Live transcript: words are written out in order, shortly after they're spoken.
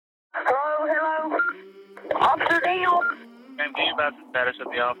Damn. Ma'am, do you about the status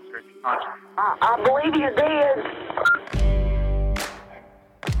of the officer? Is he conscious? I believe he's dead.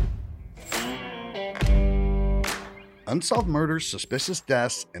 Unsolved murders, suspicious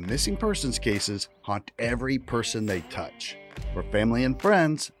deaths, and missing persons cases haunt every person they touch. For family and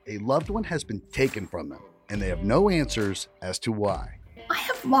friends, a loved one has been taken from them, and they have no answers as to why. I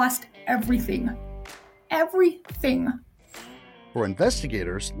have lost everything. Everything. For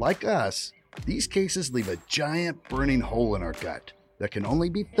investigators like us, these cases leave a giant burning hole in our gut that can only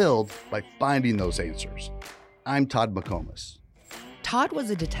be filled by finding those answers. I'm Todd McComas. Todd was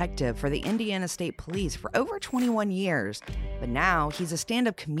a detective for the Indiana State Police for over 21 years, but now he's a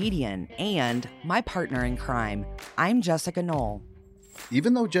stand-up comedian and my partner in crime. I'm Jessica Knoll.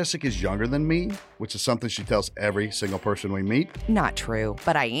 Even though Jessica's younger than me, which is something she tells every single person we meet, Not true,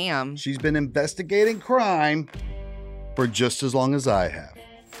 but I am. she's been investigating crime for just as long as I have.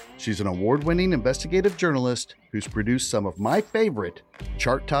 She's an award-winning investigative journalist who's produced some of my favorite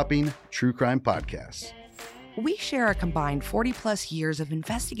chart-topping true crime podcasts. We share a combined 40-plus years of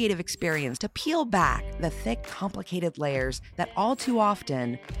investigative experience to peel back the thick, complicated layers that all too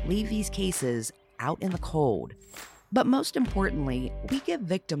often leave these cases out in the cold. But most importantly, we give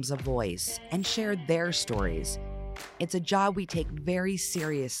victims a voice and share their stories. It's a job we take very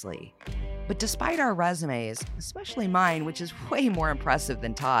seriously. But despite our resumes, especially mine, which is way more impressive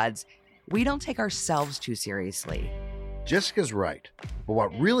than Todd's, we don't take ourselves too seriously. Jessica's right, but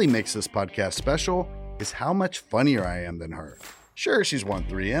what really makes this podcast special is how much funnier I am than her. Sure, she's won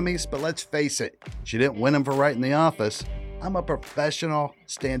 3 Emmys, but let's face it, she didn't win them for writing The Office. I'm a professional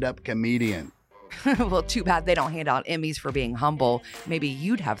stand-up comedian. Well, too bad they don't hand out Emmys for being humble. Maybe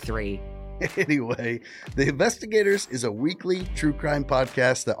you'd have 3. Anyway, The Investigators is a weekly true crime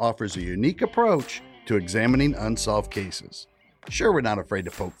podcast that offers a unique approach to examining unsolved cases. Sure, we're not afraid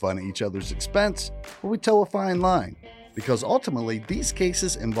to poke fun at each other's expense, but we toe a fine line, because ultimately these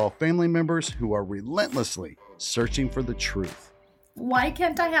cases involve family members who are relentlessly searching for the truth. Why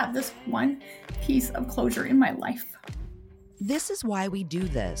can't I have this one piece of closure in my life? This is why we do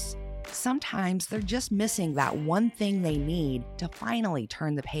this. Sometimes they're just missing that one thing they need to finally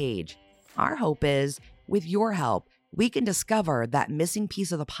turn the page. Our hope is, with your help, we can discover that missing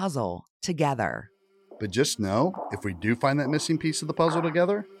piece of the puzzle together. But just know, if we do find that missing piece of the puzzle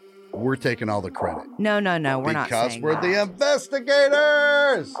together, we're taking all the credit. No, we're not saying Because we're that. the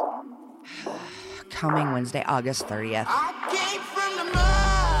investigators! Coming Wednesday, August 30th. I came from the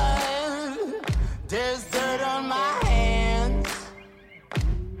mud. There's dirt on my hands.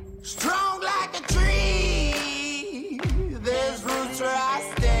 Strong like a tree. There's roots where I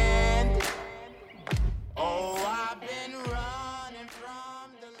stand. Oh, I've been running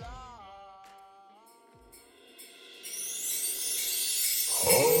from the law.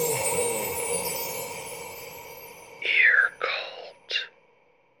 Ear cult.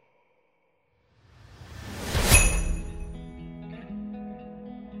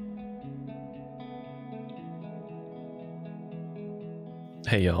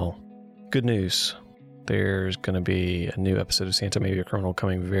 Hey y'all, good news. There's going to be a new episode of Santa Maybe a Criminal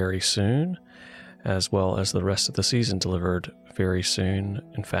coming very soon, as well as the rest of the season delivered very soon.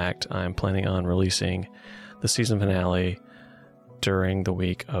 In fact, I'm planning on releasing the season finale during the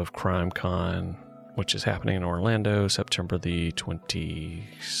week of CrimeCon, which is happening in Orlando, September the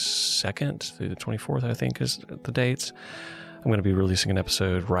 22nd through the 24th, I think is the dates. I'm going to be releasing an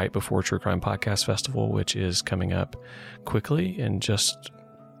episode right before True Crime Podcast Festival, which is coming up quickly in just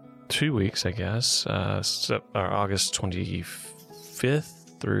 2 weeks, I guess, August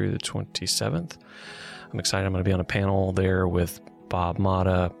 25th through the 27th. I'm excited. I'm going to be on a panel there with Bob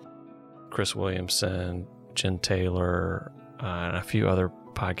Motta, Chris Williamson, Jen Taylor, and a few other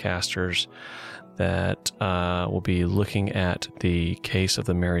podcasters that will be looking at the case of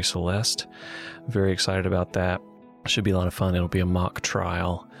the Mary Celeste. Very excited about that. Should be a lot of fun. It'll be a mock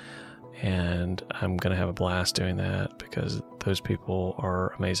trial, and I'm going to have a blast doing that because those people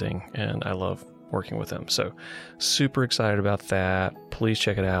are amazing, and I love working with them. So super excited about that. Please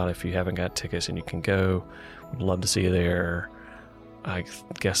check it out if you haven't got tickets and you can go. Would love to see you there. I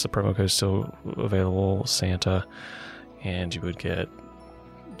guess the promo code is still available, Santa, and you would get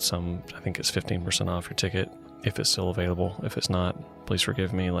some, I think it's 15% off your ticket if it's still available. If it's not, please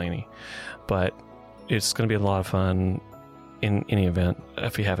forgive me, Lainey. But it's going to be a lot of fun. In any event,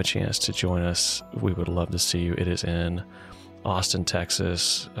 if you have a chance to join us, we would love to see you. It is in Austin,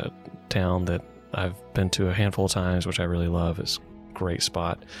 Texas, a town that I've been to a handful of times, which I really love. It's a great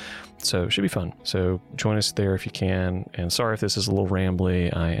spot. So it should be fun. So join us there if you can. And sorry if this is a little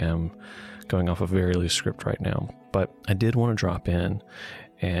rambly. I am going off a very loose script right now. But I did want to drop in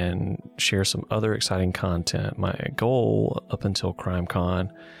and share some other exciting content. My goal up until CrimeCon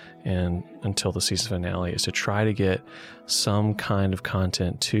and until the season finale is to try to get some kind of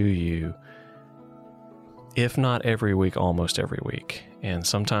content to you, if not every week, almost every week. And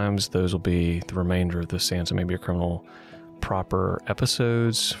sometimes those will be the remainder of the Santa Maybe a Criminal proper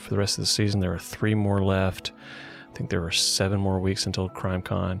episodes for the rest of the season. There are 3 more left. I think there are 7 more weeks until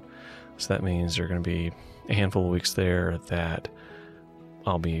CrimeCon. So that means there are going to be a handful of weeks there that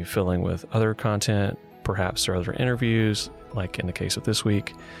I'll be filling with other content. Perhaps there are other interviews, like in the case of this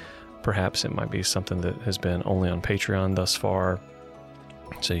week. Perhaps it might be something that has been only on Patreon thus far,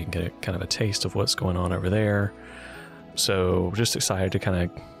 so you can get kind of a taste of what's going on over there. So just excited to kind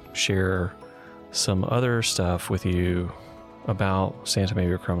of share some other stuff with you about Santa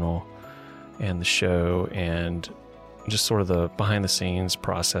Maybe a Criminal and the show, and just sort of the behind the scenes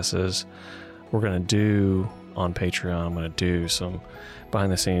processes we're going to do on Patreon. I'm going to do some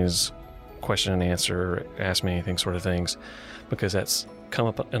behind the scenes question and answer, ask me anything sort of things, because that's come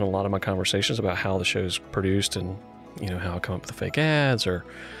up in a lot of my conversations about how the show's produced, and how I come up with the fake ads, or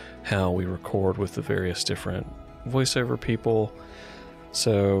how we record with the various different voiceover people.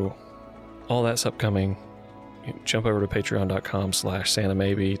 So all that's upcoming. Jump over to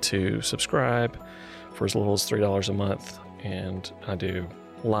patreon.com/SantaMaybe to subscribe for as little as $3 a month. And I do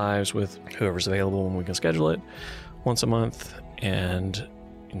lives with whoever's available when we can schedule it once a month. And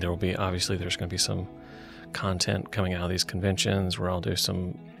there's going to be some content coming out of these conventions where I'll do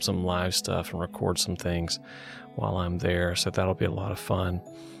some live stuff and record some things while I'm there. So that'll be a lot of fun.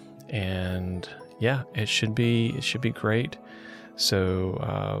 And yeah, it should be great.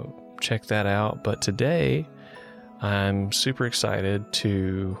 So check that out. But today I'm super excited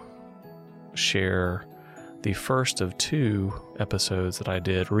to share the first of 2 episodes that I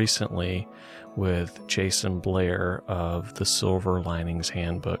did recently with Jason Blair of the Silver Linings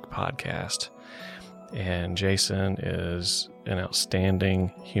Handbook podcast. And Jason is an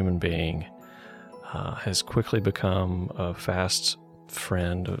outstanding human being, has quickly become a fast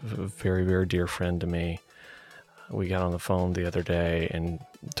friend, a very, very dear friend to me. We got on the phone the other day and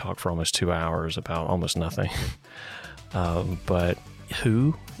talked for almost 2 hours about almost nothing. But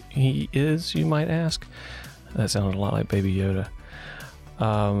who he is, you might ask? That sounded a lot like Baby Yoda.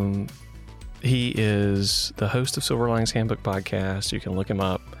 He is the host of Silver Linings Handbook podcast. You can look him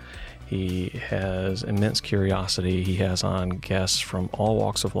up. He has immense curiosity. He has on guests from all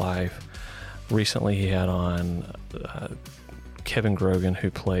walks of life. Recently, he had on Kevin Grogan, who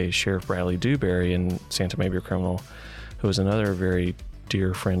plays Sheriff Bradley Dewberry in Santa Maybe a Criminal, who is another very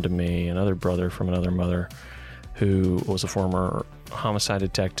dear friend to me, another brother from another mother, who was a former homicide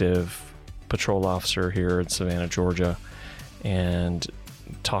detective, patrol officer here in Savannah, Georgia, and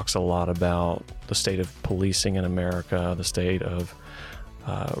talks a lot about the state of policing in America, the state of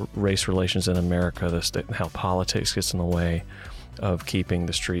race relations in America, the state, how politics gets in the way of keeping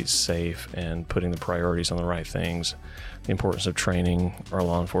the streets safe and putting the priorities on the right things, the importance of training our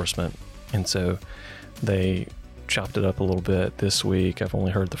law enforcement. And so they chopped it up a little bit this week. I've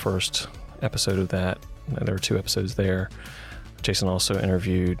only heard the first episode of that. There were 2 episodes there. Jason also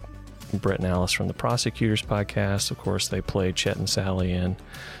interviewed Brett and Alice from the Prosecutors podcast. Of course, they played Chet and Sally in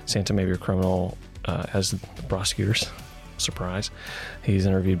Santa Maybe a Criminal as the prosecutors. Surprise. He's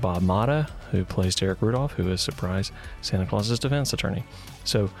interviewed Bob Mata, who plays Derek Rudolph, who is, surprise, Santa Claus's defense attorney.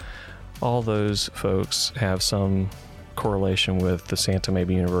 So all those folks have some correlation with the Santa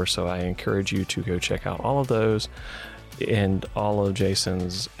Maybe universe, so I encourage you to go check out all of those and all of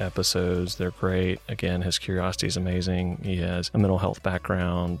Jason's episodes. They're great. Again, his curiosity is amazing. He has a mental health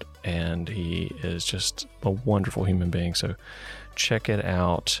background, and he is just a wonderful human being. So check it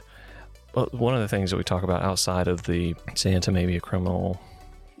out. One of the things that we talk about outside of the Santa Maybe a Criminal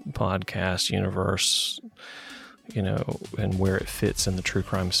podcast universe, and where it fits in the true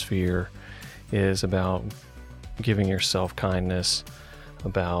crime sphere, is about giving yourself kindness,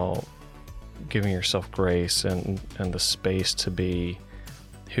 about giving yourself grace and the space to be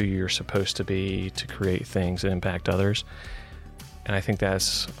who you're supposed to be, to create things that impact others. And I think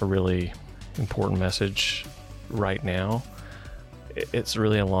that's a really important message right now. It's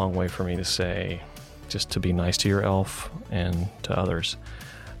really a long way for me to say just to be nice to your elf and to others.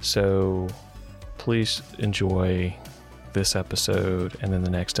 So please enjoy this episode, and then the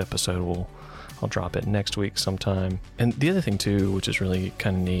next episode I'll drop it next week sometime. And the other thing too, which is really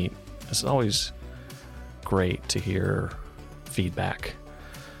kind of neat, it's always great to hear feedback.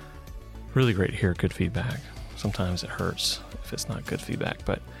 Really great to hear good feedback. Sometimes it hurts if it's not good feedback,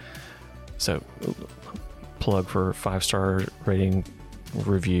 but so plug for 5-star rating,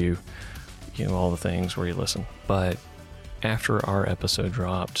 review, all the things where you listen. But after our episode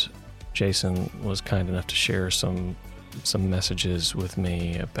dropped, Jason was kind enough to share some messages with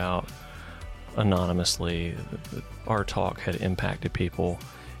me about anonymously that our talk had impacted people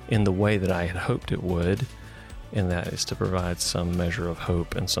in the way that I had hoped it would, and that is to provide some measure of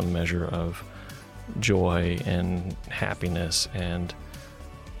hope and some measure of joy and happiness and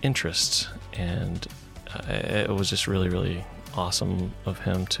interest. And it was just really, really awesome of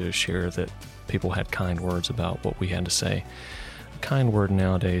him to share that people had kind words about what we had to say. A kind word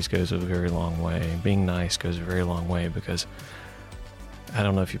nowadays goes a very long way. Being nice goes a very long way, because I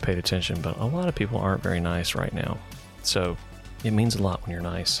don't know if you paid attention, but a lot of people aren't very nice right now. So it means a lot when you're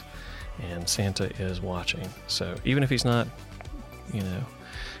nice, and Santa is watching. So even if he's not,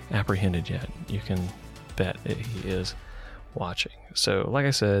 apprehended yet, you can bet that he is watching. So like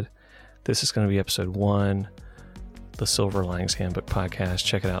I said, this is going to be episode 1, the Silver Linings Handbook podcast.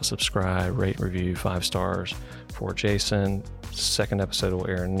 Check it out, subscribe, rate, review, 5 stars for Jason. Second episode will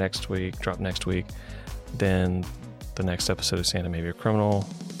air next week, drop next week. Then the next episode of Santa May Be a Criminal,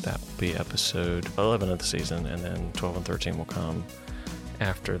 that will be episode 11 of the season, and then 12 and 13 will come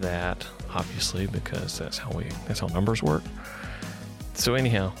after that, obviously, because that's how numbers work. So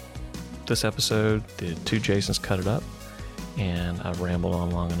anyhow, this episode, the 2 Jasons cut it up, and I've rambled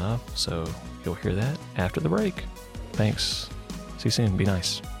on long enough, so you'll hear that after the break. Thanks. See you soon. Be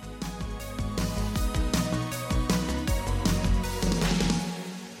nice.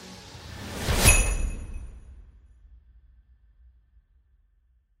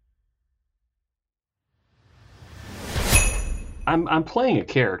 I'm playing a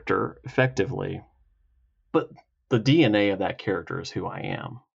character effectively, but the DNA of that character is who I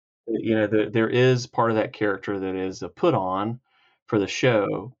am. There is part of that character that is a put on for the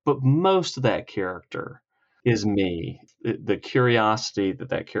show, but most of that character is me. The curiosity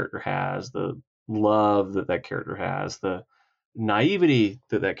that character has, the love that character has, the naivety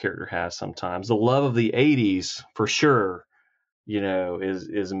that character has sometimes, the love of the 80s for sure,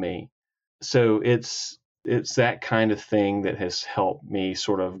 is me. So it's that kind of thing that has helped me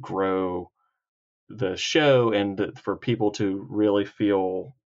sort of grow the show, and for people to really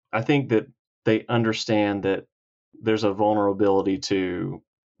feel, I think that they understand that there's a vulnerability to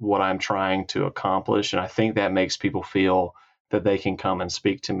what I'm trying to accomplish. And I think that makes people feel that they can come and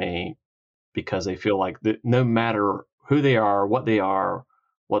speak to me, because they feel like that no matter who they are, what they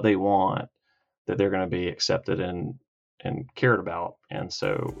want, that they're going to be accepted and cared about. And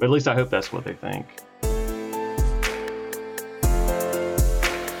so at least I hope that's what they think.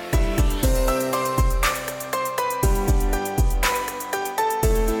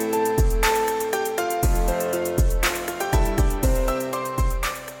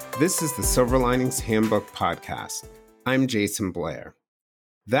 This is the Silver Linings Handbook podcast. I'm Jason Blair.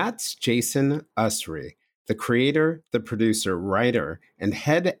 That's Jason Usry, the creator, the producer, writer, and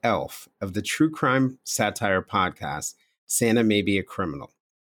head elf of the true crime satire podcast, Santa May Be a Criminal.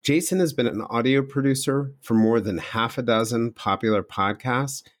 Jason has been an audio producer for more than half a dozen popular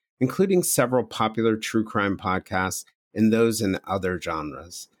podcasts, including several popular true crime podcasts and those in other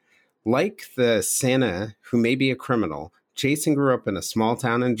genres. Like the Santa Who May Be a Criminal, Jason grew up in a small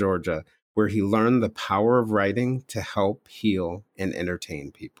town in Georgia where he learned the power of writing to help, heal, and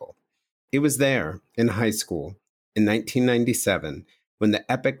entertain people. It was there, in high school, in 1997, when the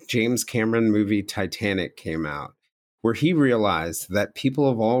epic James Cameron movie Titanic came out, where he realized that people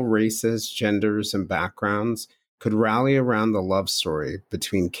of all races, genders, and backgrounds could rally around the love story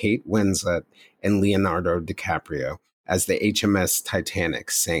between Kate Winslet and Leonardo DiCaprio as the HMS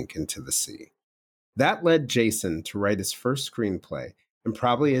Titanic sank into the sea. That led Jason to write his first screenplay, and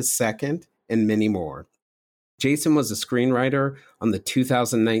probably his second, and many more. Jason was a screenwriter on the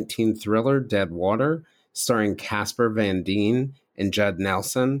 2019 thriller Dead Water, starring Casper Van Dien and Judd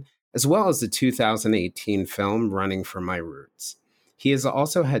Nelson, as well as the 2018 film Running for My Roots. He has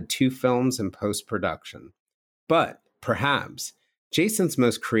also had 2 films in post-production. But, perhaps, Jason's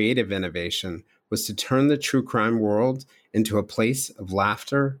most creative innovation was to turn the true crime world into a place of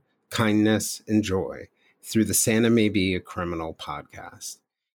laughter, kindness, and joy through the Santa May Be a Criminal podcast.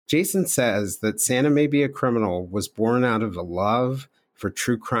 Jason says that Santa May Be a Criminal was born out of a love for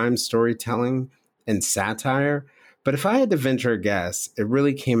true crime storytelling and satire, but if I had to venture a guess, it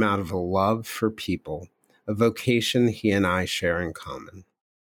really came out of a love for people, a vocation he and I share in common.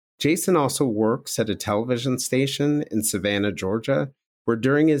 Jason also works at a television station in Savannah, Georgia, where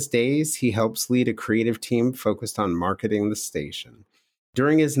during his days he helps lead a creative team focused on marketing the station.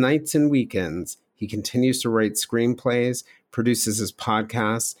 During his nights and weekends, he continues to write screenplays, produces his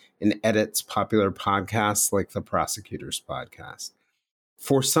podcasts, and edits popular podcasts like the Prosecutor's Podcast.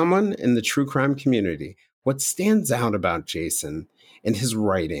 For someone in the true crime community, What stands out about Jason and his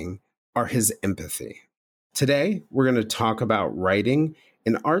writing are his empathy. Today, we're going to talk about writing,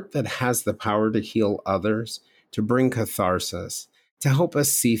 an art that has the power to heal others, to bring catharsis, to help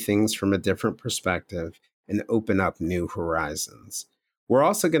us see things from a different perspective and open up new horizons. We're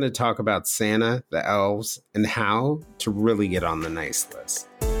also going to talk about Santa, the elves, and how to really get on the nice list.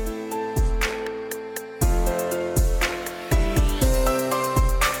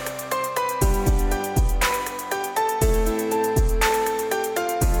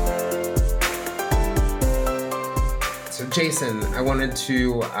 So, Jason, I wanted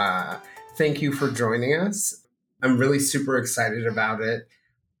to thank you for joining us. I'm really super excited about it.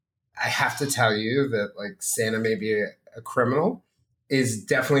 I have to tell you that, like, Santa May Be a Criminal is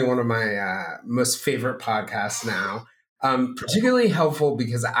definitely one of my most favorite podcasts now. Particularly helpful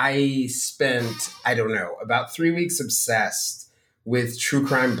because I spent, I don't know, about 3 weeks obsessed with true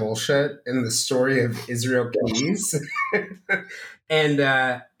crime bullshit and the story of Israel Keys.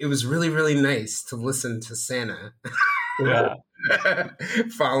 And it was really, really nice to listen to Santa Yeah.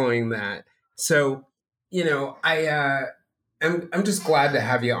 following that. So, I'm just glad to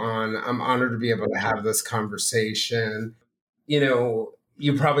have you on. I'm honored to be able to have this conversation. You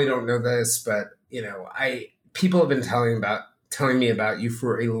probably don't know this, but people have been telling me about you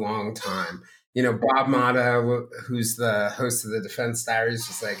for a long time. Bob Mata, who's the host of the Defense Diaries,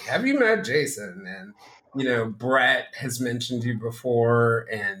 was like, "Have you met Jason?" And Brett has mentioned you before,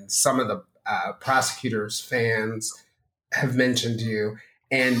 and some of the prosecutors' fans have mentioned you.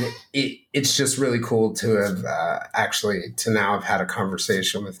 And it's just really cool to have to now have had a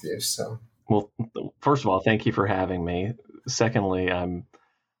conversation with you. So, Well, first of all, thank you for having me. Secondly, I'm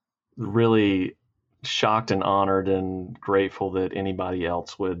really shocked and honored and grateful that anybody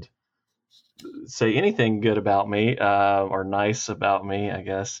else would say anything good about me or nice about me, I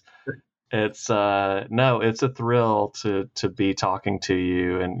guess. It's it's a thrill to be talking to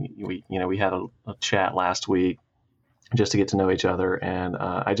you. And we had a chat last week just to get to know each other. And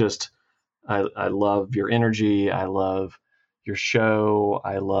I love your energy. I love your show.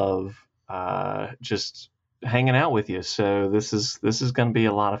 I love just hanging out with you. So this is going to be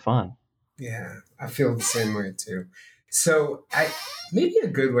a lot of fun. Yeah, I feel the same way too. So maybe a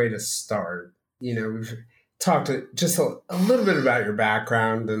good way to start, we've talked just a little bit about your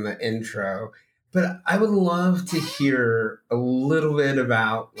background in the intro, but I would love to hear a little bit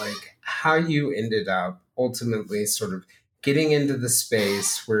about like how you ended up ultimately sort of getting into the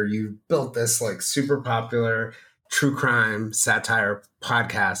space where you built this like super popular true crime satire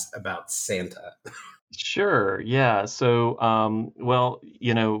podcast about Santa. Sure. Yeah. So,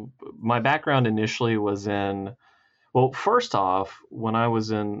 my background initially was first off, when I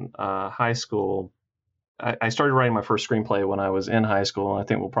was in high school, I started writing my first screenplay when I was in high school. And I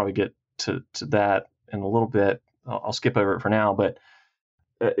think we'll probably get to that in a little bit. I'll skip over it for now. But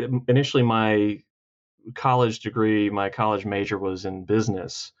initially, my college major was in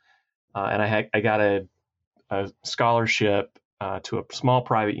business. And I got a scholarship to a small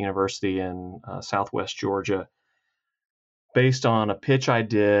private university in Southwest Georgia based on a pitch I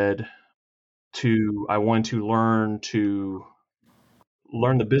did I wanted to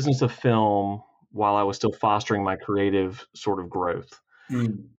learn the business of film while I was still fostering my creative sort of growth.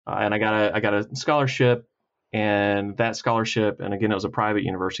 And I got a scholarship, and that scholarship, and again, it was a private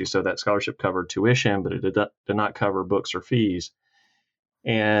university, so that scholarship covered tuition, but it did not cover books or fees.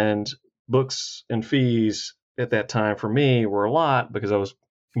 And books and fees at that time for me were a lot because I was,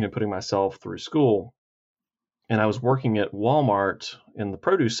 putting myself through school, and I was working at Walmart in the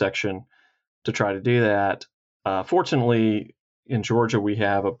produce section to try to do that. Fortunately, in Georgia, we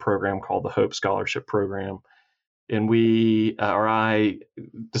have a program called the Hope Scholarship Program, and I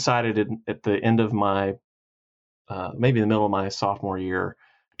decided at the end of my, maybe in the middle of my sophomore year,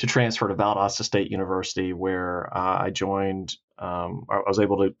 to transfer to Valdosta State University, where I joined. I was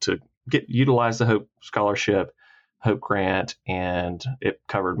able to utilize the Hope Scholarship, Hope Grant, and it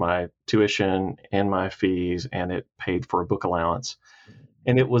covered my tuition and my fees, and it paid for a book allowance.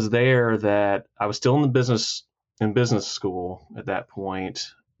 And it was there that I was still in business school at that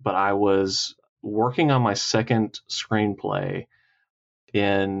point, but I was working on my second screenplay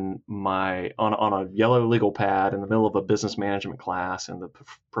on a yellow legal pad in the middle of a business management class, and the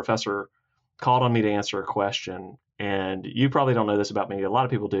professor called on me to answer a question. And you probably don't know this about me. A lot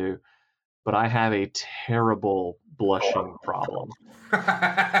of people do, but I have a terrible blushing problem.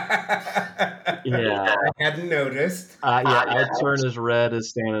 Yeah, I hadn't noticed. I turn as red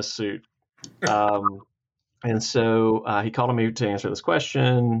as Santa's suit. And so he called on me to answer this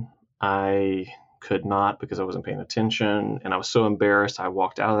question. I could not because I wasn't paying attention, and I was so embarrassed. I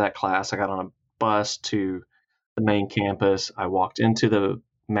walked out of that class. I got on a bus to the main campus. I walked into the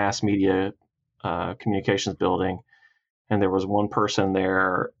mass media communications building, and there was one person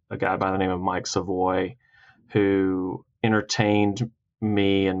there, a guy by the name of Mike Savoy, who entertained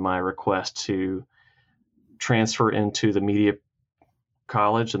me and my request to transfer into the media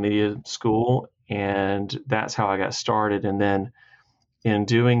college, the media school. And that's how I got started. And then in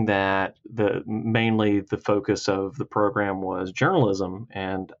doing that, mainly the focus of the program was journalism.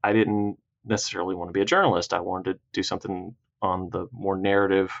 And I didn't necessarily want to be a journalist. I wanted to do something on the more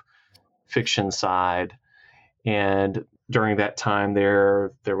narrative fiction side. And during that time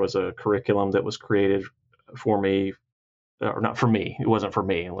there was a curriculum that was created for me, or not for me. It wasn't for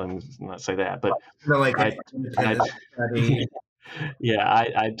me. Let me not say that, but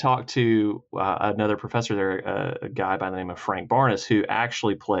I talked to another professor there, a guy by the name of Frank Barnes, who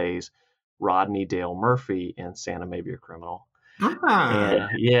actually plays Rodney Dale Murphy in Santa Maybe a Criminal.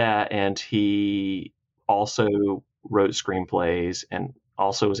 And he also wrote screenplays and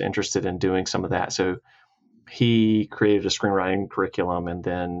also was interested in doing some of that. So he created a screenwriting curriculum, and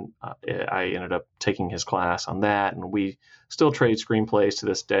then I ended up taking his class on that, and we still trade screenplays to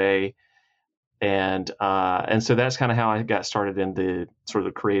this day. And so that's kind of how I got started in the sort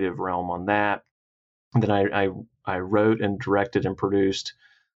of the creative realm on that. And then I wrote and directed and produced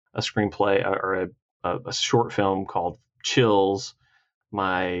a screenplay or a short film called Chills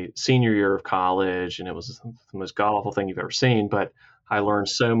my senior year of college, and it was the most god-awful thing you've ever seen, but I learned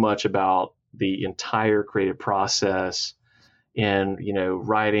so much about the entire creative process in,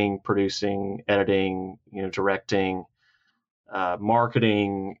 writing, producing, editing, directing,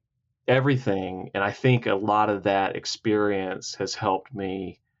 marketing, everything. And I think a lot of that experience has helped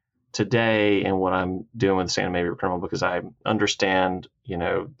me today in what I'm doing with Santa Maybe Criminal, because I understand,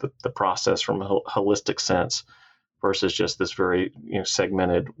 the process from a holistic sense versus just this very,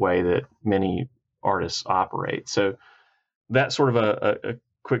 segmented way that many artists operate. So that's sort of a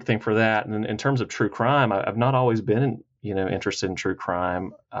quick thing for that. And in terms of true crime, I've not always been, interested in true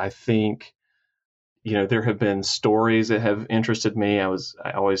crime. I think, there have been stories that have interested me.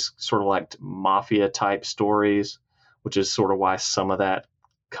 I always sort of liked mafia type stories, which is sort of why some of that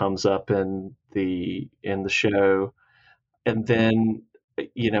comes up in the show. And then,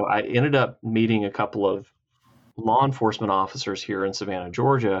 I ended up meeting a couple of law enforcement officers here in Savannah,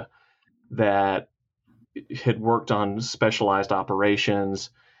 Georgia, that had worked on specialized operations,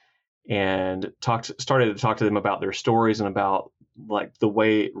 and started to talk to them about their stories and about like the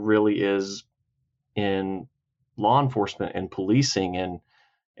way it really is in law enforcement and policing,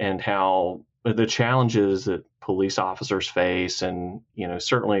 and how the challenges that police officers face. And,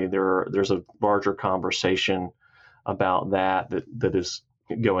 certainly there's a larger conversation about that is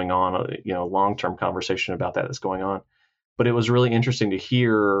going on, long-term conversation about that's going on. But it was really interesting to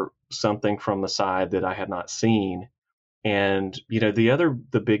hear something from the side that I had not seen. And,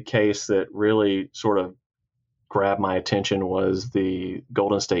 the big case that really sort of grabbed my attention was the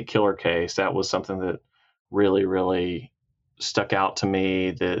Golden State Killer case. That was something that really, really stuck out to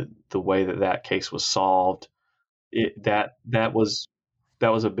me, the way that case was solved. That was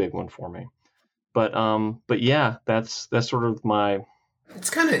a big one for me. But yeah, that's sort of my. It's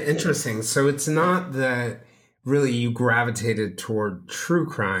kind of interesting. So it's not that really you gravitated toward true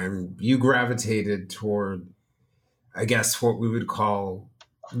crime. You gravitated toward, I guess, what we would call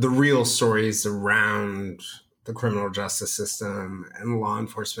the real stories around the criminal justice system and law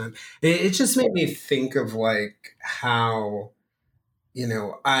enforcement. It just made me think of like how,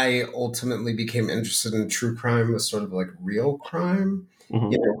 I ultimately became interested in true crime as sort of like real crime.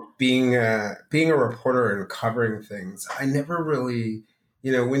 Mm-hmm. Being a reporter and covering things, I never really,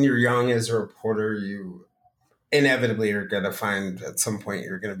 when you're young as a reporter, you inevitably are going to find at some point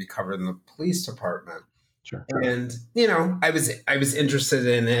you're going to be covered in the police department. Sure. And, I was interested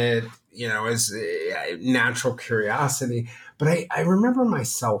in it, as a natural curiosity. But I remember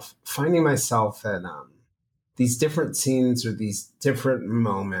finding myself at these different scenes or these different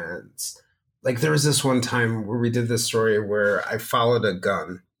moments. Like there was this one time where we did this story where I followed a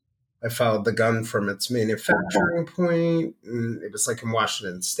gun. I followed the gun from its manufacturing point, and it was like in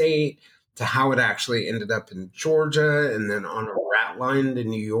Washington State, to how it actually ended up in Georgia, and then on a rat line to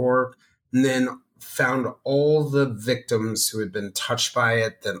New York, and then found all the victims who had been touched by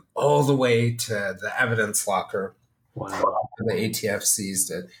it, then all the way to the evidence locker. Wow. The ATF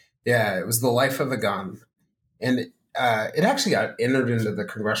seized it. Yeah, it was the life of a gun. And it actually got entered into the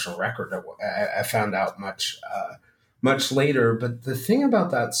congressional record. I found out much later. But the thing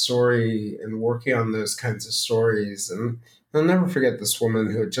about that story and working on those kinds of stories, and I'll never forget this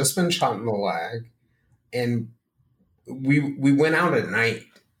woman who had just been shot in the leg, and we went out at night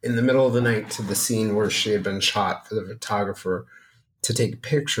in the middle of the night to the scene where she had been shot for the photographer to take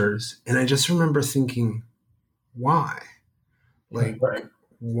pictures. And I just remember thinking, why? Like,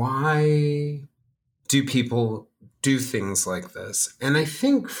 why do people do things like this? And I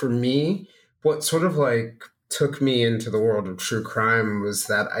think for me, what sort of like took me into the world of true crime was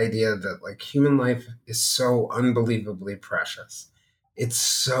that idea that like human life is so unbelievably precious. It's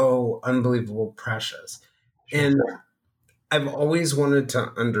so unbelievable precious. And I've always wanted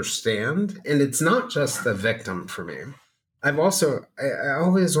to understand, and it's not just the victim for me. I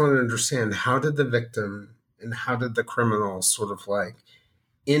always want to understand, how did the victim and how did the criminal sort of like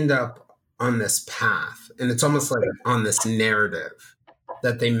end up on this path? And it's almost like on this narrative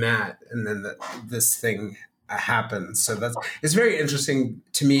that they met and then this thing happened. So it's very interesting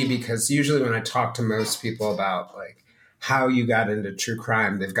to me, because usually when I talk to most people about like how you got into true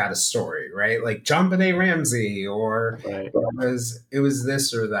crime, they've got a story, right? Like John Benet Ramsey, or it was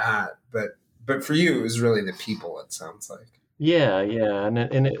this or that. But for you, it was really the people, it sounds like. Yeah, and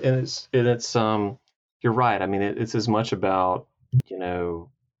it's you're right. I mean, it's as much about,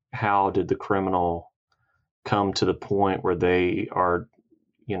 how did the criminal come to the point where they are,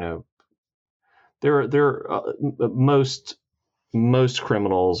 most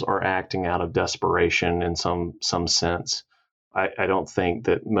criminals are acting out of desperation in some sense. I don't think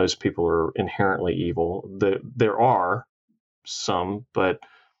that most people are inherently evil. There are some, but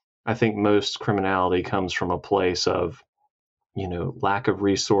I think most criminality comes from a place of, lack of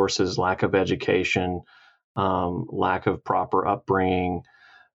resources, lack of education, lack of proper upbringing,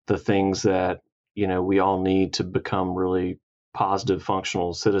 the things that, we all need to become really positive,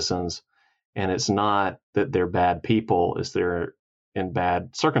 functional citizens. And it's not that they're bad people, it's they're in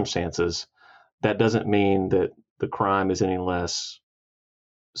bad circumstances. That doesn't mean that the crime is any less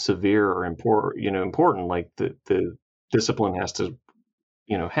severe or important. Like the discipline has to,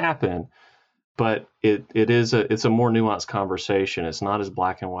 happen. But it's a more nuanced conversation. It's not as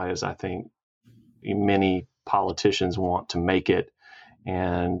black and white as I think many politicians want to make it.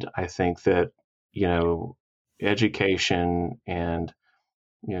 And I think that, education and,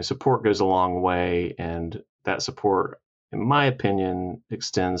 support goes a long way. And that support, in my opinion,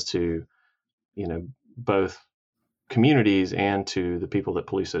 extends to, both communities and to the people that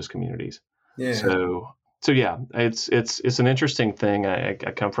police those communities. Yeah. So yeah, it's an interesting thing. I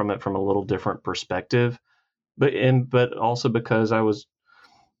come from it from a little different perspective, but also because I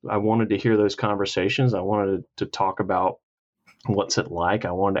wanted to hear those conversations. I wanted to talk about what's it like.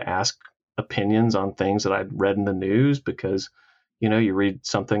 I wanted to ask opinions on things that I'd read in the news, because, you read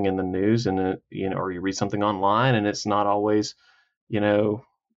something in the news and or you read something online, and it's not always, the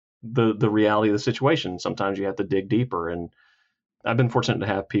reality of the situation. Sometimes you have to dig deeper, and I've been fortunate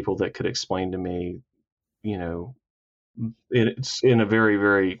to have people that could explain to me, it's in a very,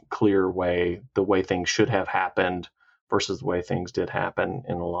 very clear way, the way things should have happened versus the way things did happen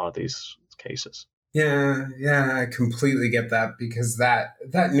in a lot of these cases. Yeah, I completely get that, because that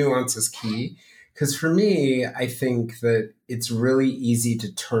nuance is key. Because for me, I think that it's really easy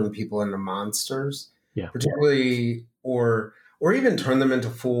to turn people into monsters, particularly, or even turn them into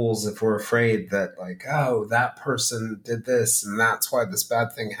fools if we're afraid that, like, oh, that person did this and that's why this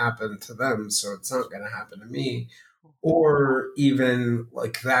bad thing happened to them, so it's not going to happen to me. Or even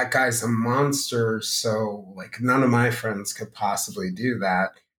like, that guy's a monster, so like none of my friends could possibly do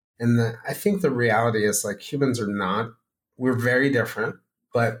that. And I think the reality is, like, humans are not, we're very different,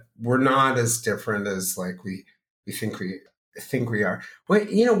 but we're not as different as like we think we are. Wait,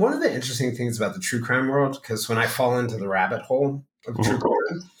 one of the interesting things about the true crime world, because when I fall into the rabbit hole of true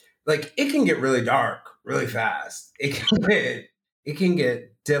crime, like, it can get really dark really fast. It can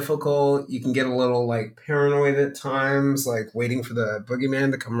get difficult. You can get a little like paranoid at times, like waiting for the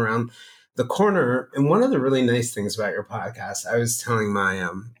boogeyman to come around the corner. And one of the really nice things about your podcast, I was telling my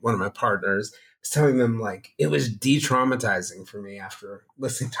one of my partners, I was telling them, like, it was de-traumatizing for me after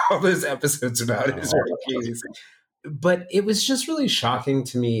listening to all those episodes about Israel case. But it was just really shocking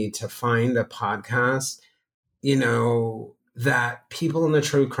to me to find a podcast, that people in the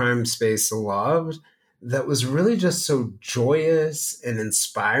true crime space loved, that was really just so joyous and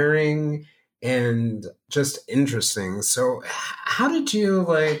inspiring and just interesting. So how did you,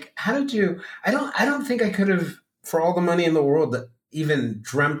 I don't think I could have, for all the money in the world, even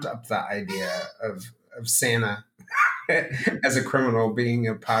dreamt up the idea of Santa as a criminal being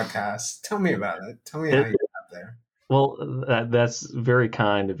a podcast. Tell me about it. Tell me how you got there. Well, that's very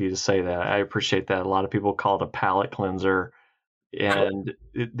kind of you to say that. I appreciate that. A lot of people call it a palate cleanser. And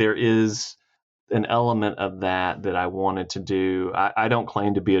there is an element of that I wanted to do. I don't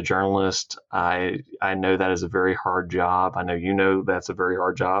claim to be a journalist. I know that is a very hard job. I know that's a very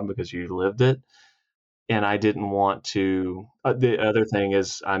hard job because you lived it. And I didn't want to. The other thing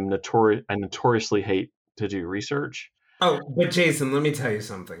is I notoriously hate to do research. Oh, but Jason, let me tell you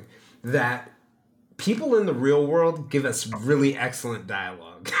something. That people in the real world give us really excellent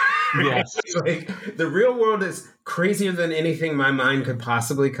dialogue. Yes. Like, the real world is crazier than anything my mind could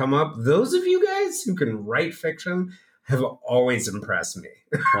possibly come up. Those of you guys who can write fiction have always impressed me.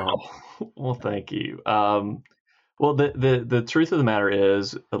 Oh, well, thank you. Well, the truth of the matter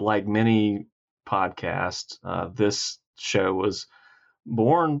is, like many podcasts, this show was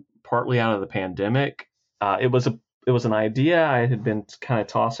born partly out of the pandemic. It was an idea I had been kind of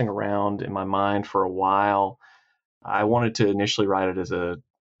tossing around in my mind for a while. I wanted to initially write it as a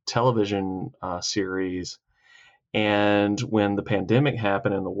television series, and when the pandemic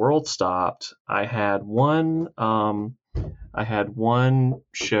happened and the world stopped, I had one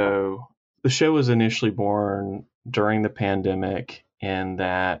show. The show was initially born during the pandemic, and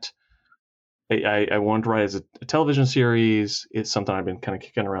that I wanted to write as a television series. It's something I've been kind of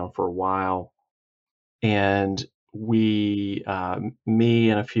kicking around for a while, and me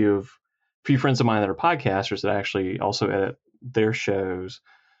and a few friends of mine that are podcasters that actually also edit their shows.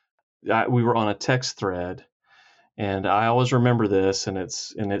 We were on a text thread, and I always remember this, and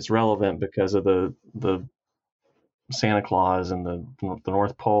it's relevant because of the Santa Claus and the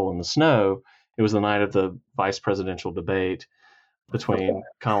North Pole and the snow. It was the night of the vice presidential debate between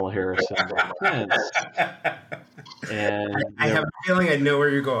Kamala Harris and Mike Pence. And I have a feeling I know where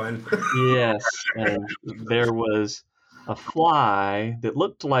you're going. Yes, and there was a fly that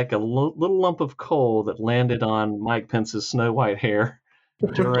looked like a little lump of coal that landed on Mike Pence's snow white hair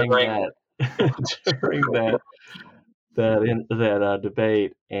during that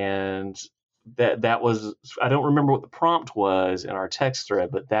debate, and that was, I don't remember what the prompt was in our text thread,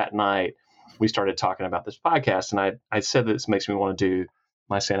 but that night we started talking about this podcast, and I said that this makes me want to do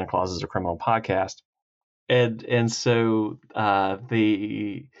My Santa Claus is a Criminal podcast. And so I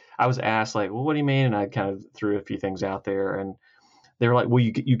was asked, like, well, what do you mean? And I kind of threw a few things out there, and they were like, well,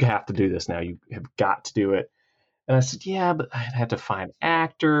 you have to do this now. You have got to do it. And I said, yeah, but I'd have to find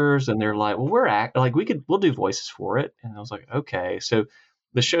actors. And they're like, well, we'll do voices for it. And I was like, okay. So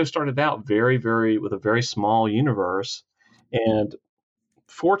the show started out with a very small universe. And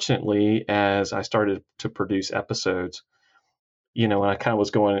fortunately, as I started to produce episodes, when I kind of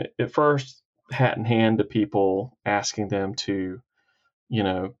was going at first hat in hand to people, asking them to,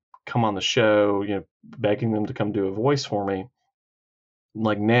 come on the show, begging them to come do a voice for me.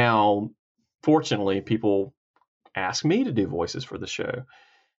 Like now, fortunately, people ask me to do voices for the show.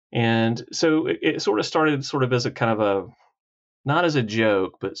 And so it sort of started sort of as a kind of not as a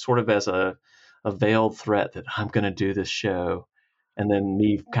joke, but sort of as a veiled threat that I'm going to do this show. And then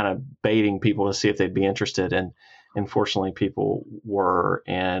me kind of baiting people to see if they'd be interested. And fortunately, people were.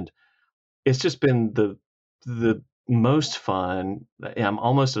 And it's just been the most fun. I'm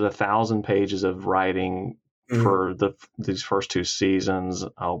almost at 1,000 pages of writing for these first two seasons.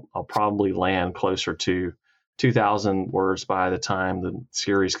 I'll probably land closer to 2,000 words by the time the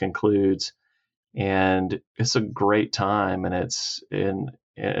series concludes, and it's a great time. And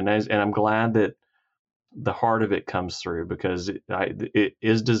I'm glad that the heart of it comes through, because it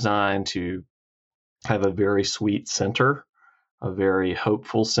is designed to have a very sweet center, a very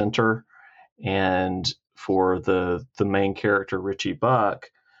hopeful center, and for the main character, Richie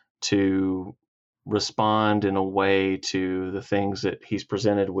Buck, to respond in a way to the things that he's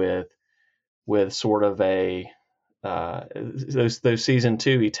presented with sort of those season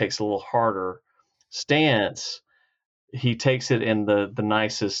 2, he takes a little harder stance. He takes it in the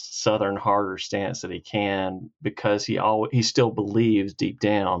nicest Southern harder stance that he can, because he still believes deep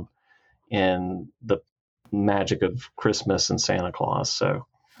down in the magic of Christmas and Santa Claus. So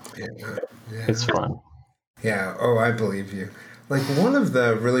it's fun. Yeah. Oh, I believe you. Like, one of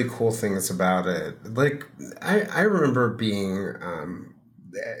the really cool things about it, like, I remember being,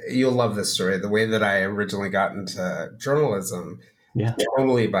 you'll love this story, the way that I originally got into journalism,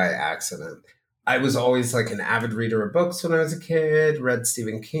 totally by accident. I was always like an avid reader of books when I was a kid, read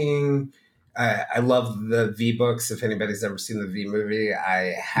Stephen King. I love the V books. If anybody's ever seen the V movie,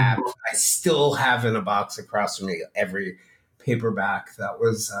 I still have in a box across from me every paperback that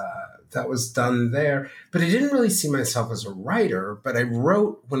was done there. But I didn't really see myself as a writer. But I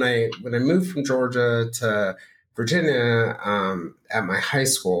wrote when I moved from Georgia to Virginia, at my high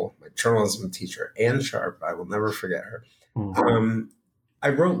school. My journalism teacher, Ann Sharp, I will never forget her. I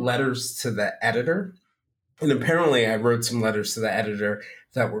wrote letters to the editor And apparently I wrote some letters to the editor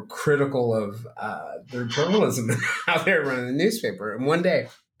that were critical of their journalism and how they were running the newspaper. And one day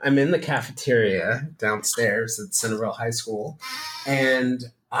I'm in the cafeteria downstairs at Centerville High School, and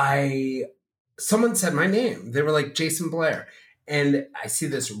someone said my name. They were like, Jason Blair. And I see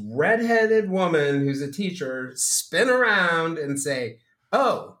this redheaded woman who's a teacher spin around and say,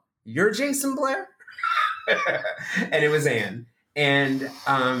 "Oh, you're Jason Blair?" And it was Anne. And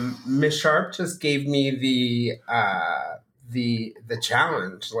Miss Sharp just gave me the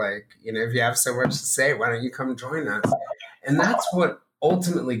challenge. Like, if you have so much to say, why don't you come join us? And that's what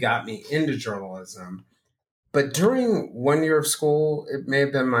ultimately got me into journalism. But during 1 year of school, it may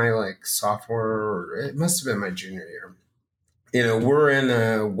have been my sophomore, or it must have been my junior year. We're in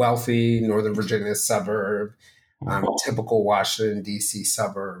a wealthy Northern Virginia suburb, typical Washington, D.C.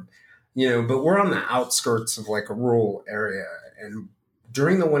 suburb, but we're on the outskirts of a rural area. And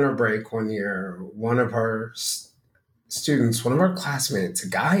during the winter break 1 year, one of our students, one of our classmates, a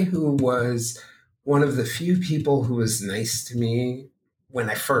guy who was one of the few people who was nice to me when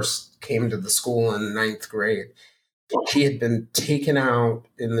I first came to the school in ninth grade, he had been taken out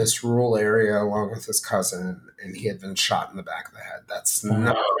in this rural area along with his cousin, and he had been shot in the back of the head. That's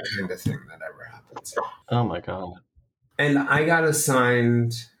not the kind of thing that ever happens. Oh my God. And I got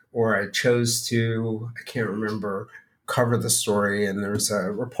assigned, or I chose to, I can't remember, cover the story. And there was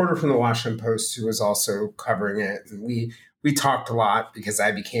a reporter from the Washington Post who was also covering it. And we talked a lot because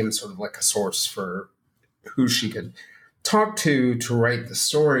I became sort of like a source for who she could talk to write the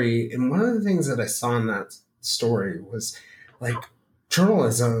story. And one of the things that I saw in that story was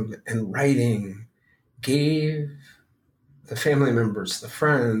journalism and writing gave the family members, the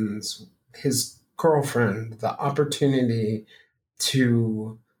friends, his girlfriend, the opportunity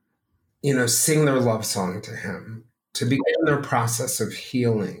to, sing their love song to him, to begin their process of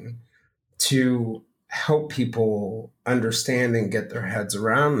healing, to help people understand and get their heads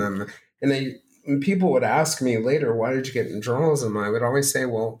around them. And when people would ask me later, why did you get in journalism? I would always say,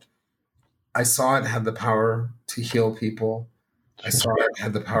 well, I saw it had the power to heal people. I saw it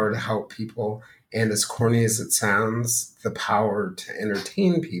had the power to help people. And as corny as it sounds, the power to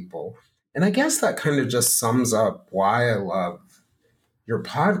entertain people. And I guess that kind of just sums up why I love your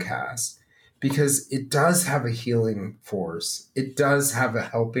podcast, because it does have a healing force. It does have a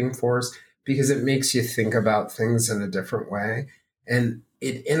helping force because it makes you think about things in a different way. And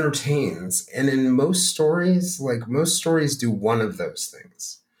it entertains. And in most stories do one of those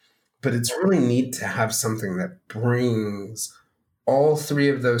things. But it's really neat to have something that brings all three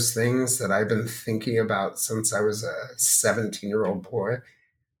of those things that I've been thinking about since I was a 17-year-old boy.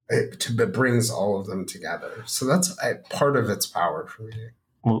 It brings all of them together. So that's part of its power for me.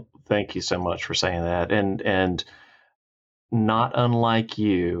 Well, thank you so much for saying that. And not unlike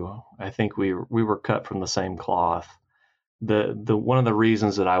you, I think we were cut from the same cloth. The one of the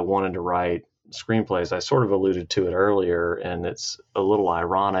reasons that I wanted to write screenplays, I sort of alluded to it earlier, and it's a little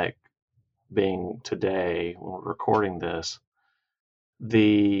ironic being today when we're recording this.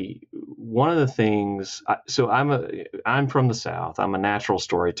 One of the things, I'm from the South. I'm a natural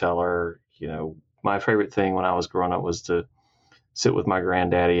storyteller. My favorite thing when I was growing up was to sit with my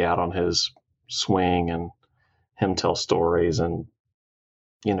granddaddy out on his swing and him tell stories and,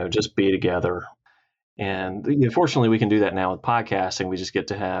 just be together. And fortunately we can do that now with podcasting. We just get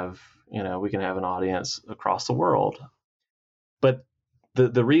to have, we can have an audience across the world. But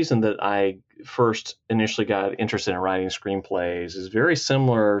the reason that I first initially got interested in writing screenplays is very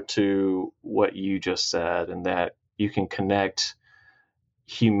similar to what you just said, in that you can connect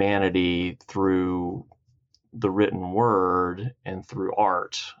humanity through the written word and through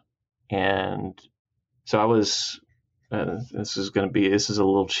art. And so I was, this is a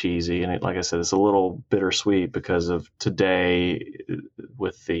little cheesy. And like I said, it's a little bittersweet because of today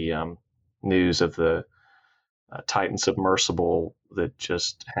with the news of the Titan submersible that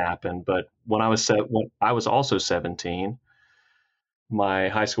just happened. But when I was also 17, my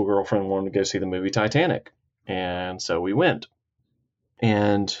high school girlfriend wanted to go see the movie Titanic. And so we went.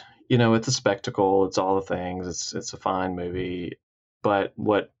 And, it's a spectacle. It's all the things. It's a fine movie. But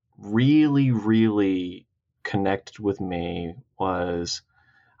what really, really connected with me was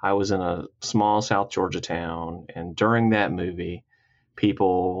I was in a small South Georgia town. And during that movie,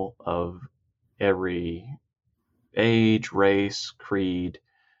 people of every age, race, creed,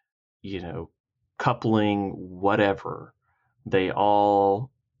 coupling, whatever, they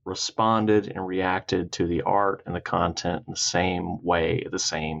all responded and reacted to the art and the content in the same way at the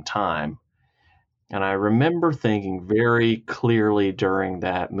same time. And I remember thinking very clearly during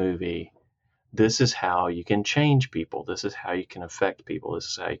that movie, this is how you can change people. This is how you can affect people. This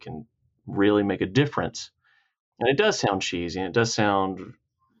is how you can really make a difference. And it does sound cheesy, and it does sound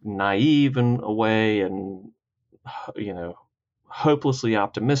naive in a way, and hopelessly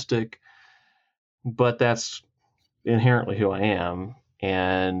optimistic. But that's inherently who I am,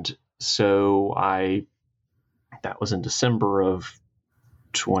 and so that was in December of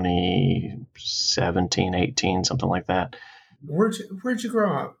 2017, 18, something like that. Where'd you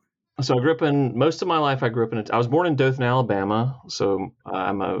grow up? So I grew up most of my life. I was born in Dothan, Alabama. So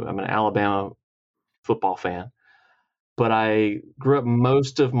I'm an Alabama football fan, but I grew up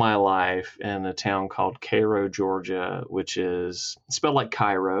most of my life in a town called Cairo, Georgia, which is spelled like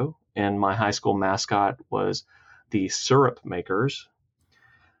Cairo. And my high school mascot was the Syrup Makers.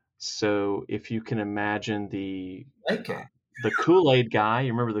 So if you can imagine the Kool-Aid guy,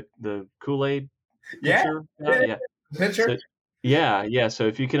 you remember the Kool-Aid pitcher? Yeah. Pitcher? So, yeah. So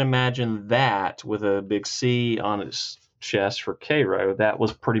if you can imagine that with a big C on its chest for Cairo, that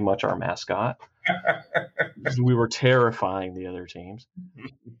was pretty much our mascot. We were terrifying the other teams.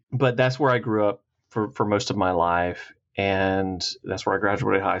 But that's where I grew up for most of my life. And that's where I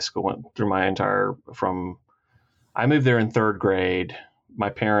graduated high school, went through I moved there in third grade. My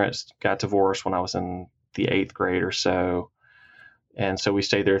parents got divorced when I was in the 8th grade or so. And so we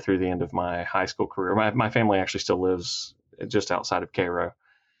stayed there through the end of my high school career. My family actually still lives just outside of Cairo.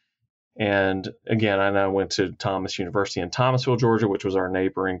 And again, I went to Thomas University in Thomasville, Georgia, which was our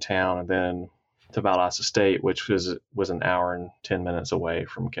neighboring town, and then to Valdosta State, which was an hour and 10 minutes away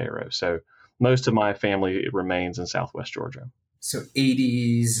from Cairo. So most of my family remains in Southwest Georgia. So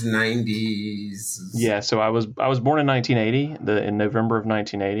 80s, 90s. Yeah. So I was born in 1980, in November of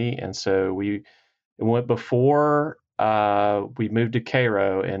 1980, and so we went before we moved to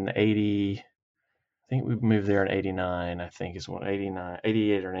Cairo in 80. I think we moved there in 89. I think is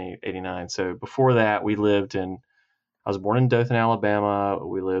 88 or 89. So before that, I was born in Dothan, Alabama.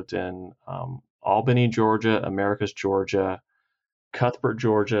 We lived in Albany, Georgia, Americus, Georgia, Cuthbert,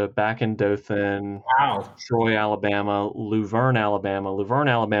 Georgia, back in Dothan, wow. Troy, Alabama, Luverne, Alabama. Luverne,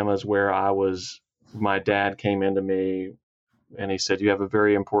 Alabama is where my dad came into me and he said, you have a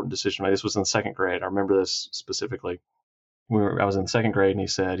very important decision. This was in 2nd grade. I remember this specifically. I was in 2nd grade and he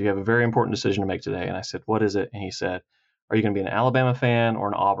said, you have a very important decision to make today. And I said, what is it? And he said, are you going to be an Alabama fan or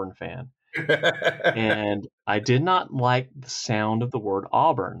an Auburn fan? And I did not like the sound of the word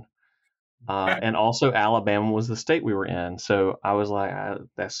Auburn. And also Alabama was the state we were in. So I was like, I'm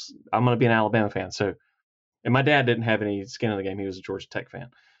going to be an Alabama fan. So, and my dad didn't have any skin in the game. He was a Georgia Tech fan.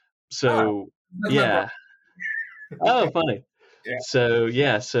 So, yeah. Oh, funny.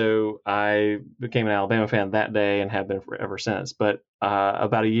 Yeah. So I became an Alabama fan that day and have been ever since. But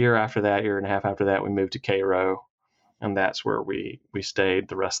about a year and a half after that, we moved to Cairo, and that's where we stayed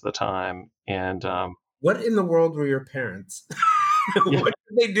the rest of the time. And what in the world were your parents? What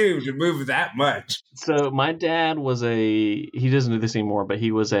did they do to move that much? So my dad he doesn't do this anymore, but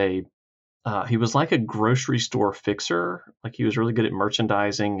he was he was like a grocery store fixer. Like he was really good at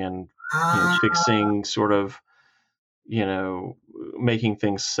merchandising and fixing sort of, making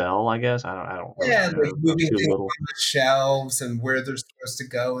things sell, I guess. I don't really know. Like moving things on the shelves and where they're supposed to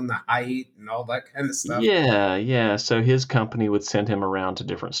go and the height and all that kind of stuff. Yeah. So his company would send him around to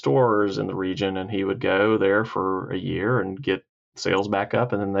different stores in the region, and he would go there for a year and get sales back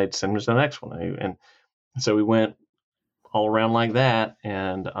up, and then they'd send him to the next one. And so we went all around like that,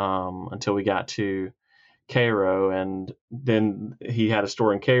 and until we got to Cairo, and then he had a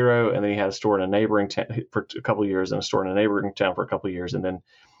store in Cairo, and then he had a store in a neighboring town for a couple of years, and a store in a neighboring town for a couple of years, and then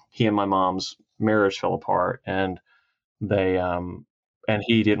he and my mom's marriage fell apart, and they and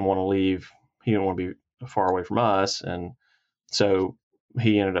he didn't want to leave. He didn't want to be far away from us, and so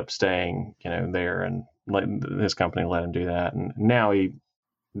he ended up staying, there, and his company let him do that, and now he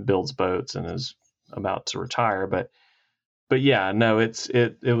builds boats and is about to retire. But yeah, no,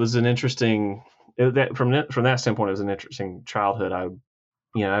 it was an interesting. From that standpoint, it was an interesting childhood. I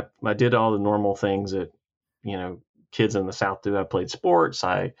did all the normal things that kids in the South do. I played sports.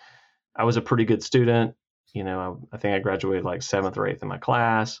 I was a pretty good student. I think I graduated like 7th or 8th in my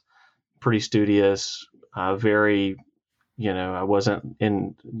class. Pretty studious. Very, I wasn't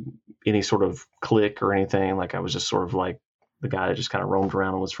in any sort of clique or anything. Like I was just sort of like the guy that just kind of roamed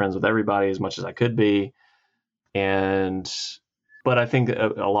around and was friends with everybody as much as I could be. But I think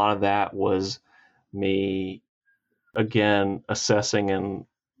a lot of that was me, again, assessing and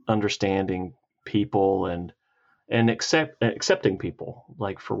understanding people and accepting people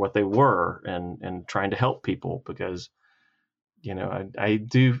like for what they were and trying to help people, because I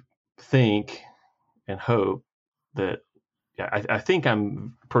do think and hope that I think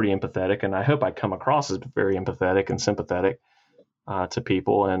I'm pretty empathetic, and I hope I come across as very empathetic and sympathetic to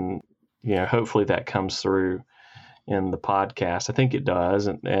people, and hopefully that comes through in the podcast. I think it does,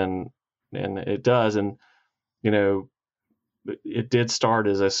 and it does, and you know, it did start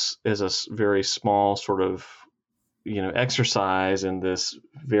as a very small sort of exercise in this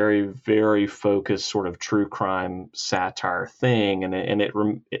very, very focused sort of true crime satire thing, and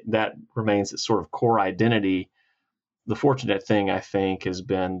that remains its sort of core identity. The fortunate thing, I think, has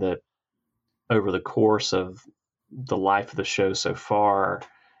been that over the course of the life of the show so far,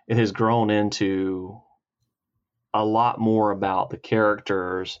 it has grown into a lot more about the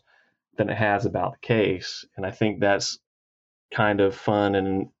characters than it has about the case. And I think that's kind of fun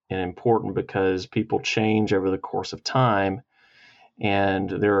and important because people change over the course of time. And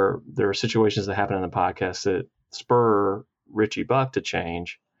there are situations that happen in the podcast that spur Richie Buck to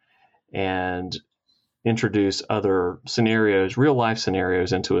change and introduce other scenarios, real life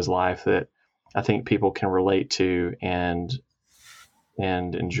scenarios into his life that I think people can relate to and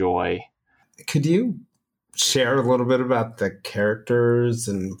enjoy. Could you share a little bit about the characters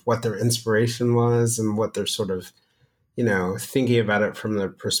and what their inspiration was and what they're sort of, thinking about it from the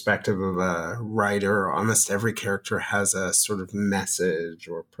perspective of a writer? Almost every character has a sort of message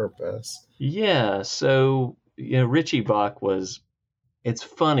or purpose. Yeah. So, Richie Buck it's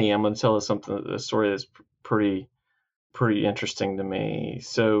funny. I'm going to tell you a story that's pretty interesting to me.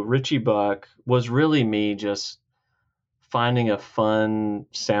 So Richie Buck was really me just finding a fun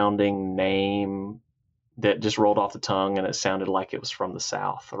sounding name that just rolled off the tongue and it sounded like it was from the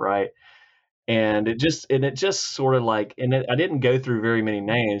South, right? And it just sort of like, I didn't go through very many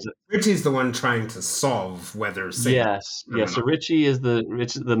names. Richie's the one trying to solve whether. Yes. So Richie is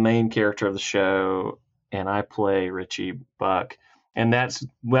the main character of the show, and I play Richie Buck, and that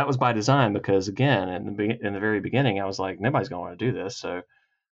was by design because again, in the very beginning, I was like, nobody's going to want to do this, so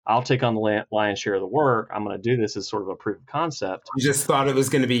I'll take on the lion's share of the work. I'm going to do this as sort of a proof of concept. You just thought it was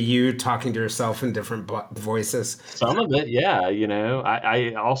going to be you talking to yourself in different voices. Some of it, yeah.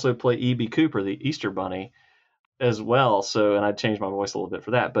 I also play E.B. Cooper, the Easter Bunny, as well. So, and I changed my voice a little bit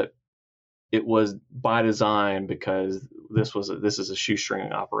for that, but it was by design because this is a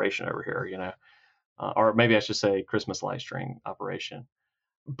shoestring operation over here, or maybe I should say Christmas light string operation.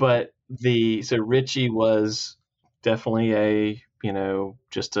 But so Richie was definitely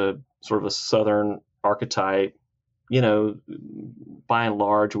just a sort of a Southern archetype. By and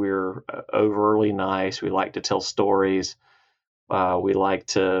large, we were overly nice. We like to tell stories. We like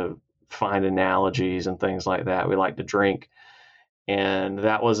to find analogies and things like that. We like to drink. And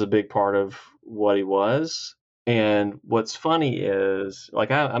that was a big part of what he was. And what's funny is,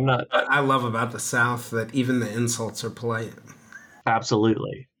 like, I'm not. I love about the South that even the insults are polite.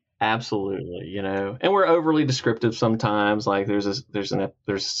 Absolutely. And we're overly descriptive sometimes. Like there's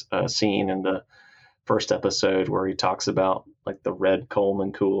a scene in the first episode where he talks about like the red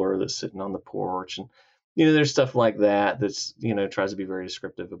Coleman cooler that's sitting on the porch, and there's stuff like that that's tries to be very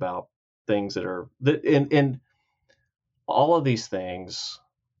descriptive about things and all of these things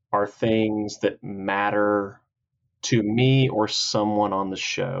are things that matter to me or someone on the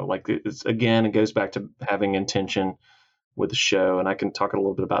show. Like it goes back to having intention with the show, and I can talk a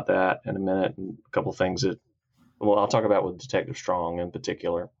little bit about that in a minute, and a couple things I'll talk about with Detective Strong in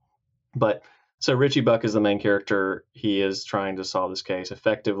particular. But so Richie Buck is the main character. He is trying to solve this case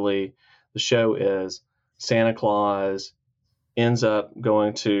effectively. The show is Santa Claus ends up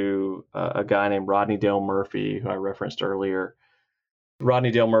going to a guy named Rodney Dale Murphy, who I referenced earlier.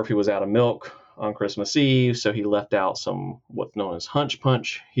 Rodney Dale Murphy was out of milk on Christmas Eve, so he left out some what's known as hunch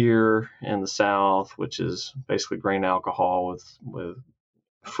punch here in the South, which is basically grain alcohol with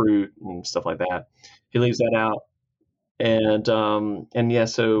fruit and stuff like that. He leaves that out,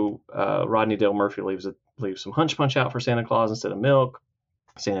 so Rodney Dale Murphy leaves some hunch punch out for Santa Claus instead of milk.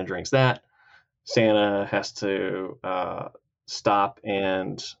 Santa drinks that. Santa has to stop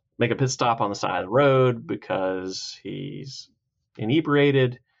and make a pit stop on the side of the road because he's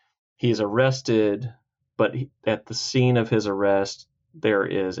inebriated. He's arrested, but at the scene of his arrest, there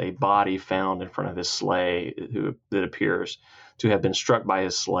is a body found in front of his sleigh that appears to have been struck by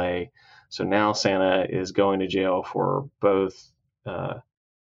his sleigh. So now Santa is going to jail for both, a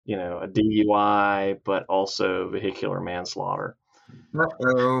DUI, but also vehicular manslaughter.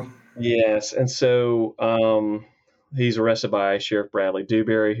 Uh-oh. Yes, and so he's arrested by Sheriff Bradley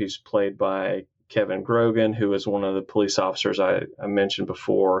Dewberry, who's played by Kevin Grogan, who is one of the police officers I mentioned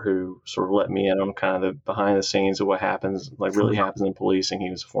before, who sort of let me in on kind of the behind the scenes of what really happens in policing. He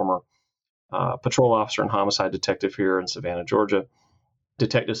was a former patrol officer and homicide detective here in Savannah, Georgia.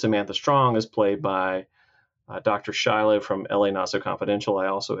 Detective Samantha Strong is played by Dr. Shiloh from LA Not So Confidential. I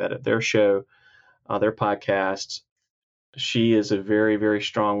also edit their show, their podcast. she is a very, very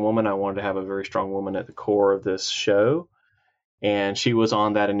strong woman. I wanted to have a very strong woman at the core of this show. And she was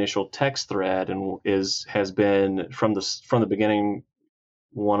on that initial text thread and has been from the beginning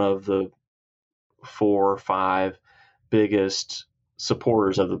one of the 4 or 5 biggest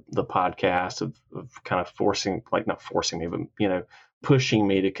supporters of the podcast of kind of forcing, like not forcing me, but pushing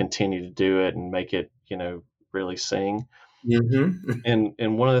me to continue to do it and make it really sing. Mm-hmm.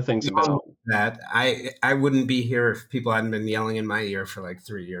 And one of the things about that, I wouldn't be here if people hadn't been yelling in my ear for like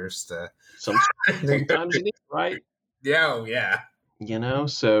 3 years to sometimes you need, right? Yeah.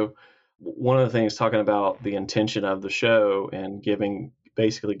 So one of the things talking about the intention of the show and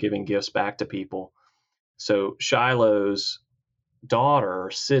basically giving gifts back to people. So Shiloh's daughter,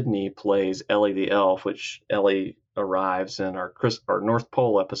 Sydney, plays Ellie the elf, which Ellie arrives in our North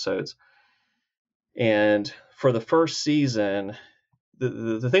Pole episodes. And for the first season,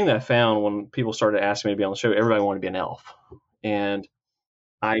 the thing that I found when people started asking me to be on the show, everybody wanted to be an elf. And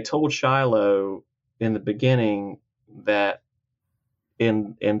I told Shiloh in the beginning that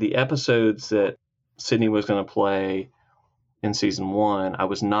in the episodes that Sydney was going to play in season 1, I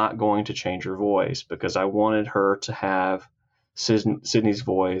was not going to change her voice because I wanted her to have Sydney's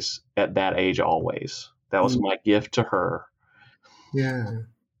voice at that age always. That was my gift to her. Yeah.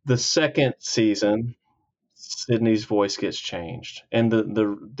 The second season, Sydney's voice gets changed, and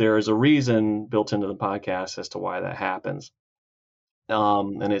there is a reason built into the podcast as to why that happens.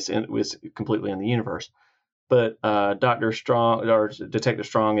 And it was completely in the universe. But Dr. Strong or Detective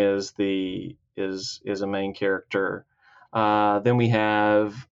Strong is a main character. Then we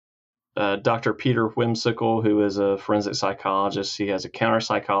have Dr. Peter Whimsicle, who is a forensic psychologist. He has a counter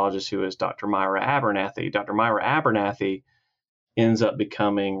psychologist who is Dr. Myra Abernathy. Dr. Myra Abernathy ends up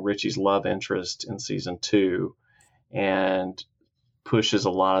becoming Richie's love interest in season 2 and pushes a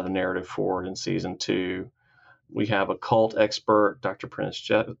lot of the narrative forward in season 2. We have a cult expert, Dr. Prince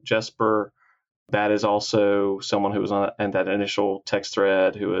Jesper. That is also someone who was on in that initial text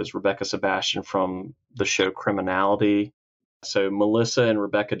thread, who is Rebecca Sebastian from the show Criminality. So Melissa and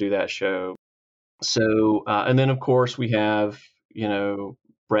Rebecca do that show. So, and then of course we have,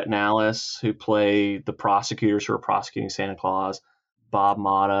 Brett and Alice, who play the prosecutors who are prosecuting Santa Claus, Bob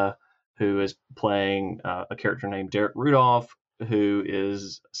Motta, who is playing a character named Derek Rudolph, who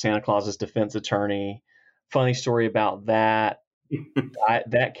is Santa Claus's defense attorney. Funny story about that.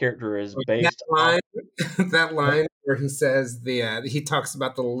 That character is based on that line where he says he talks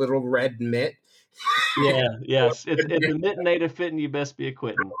about the little red mitt. Yes. If the mitten ain't a fitting, you best be a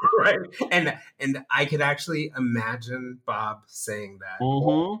quitting. Right. And I could actually imagine Bob saying that.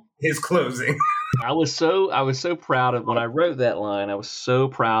 His closing. I was so proud of when I wrote that line. I was so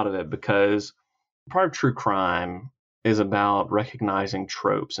proud of it because part of true crime is about recognizing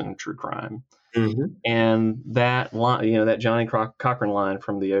tropes in true crime. Mm-hmm. And that line, that Johnny Cochran line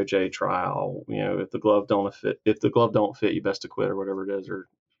from the OJ trial, if the glove don't fit, you best to quit, or whatever it is, or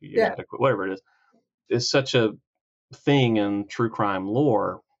you had to quit, whatever it is such a thing in true crime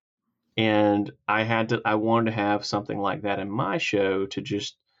lore. And I wanted to have something like that in my show to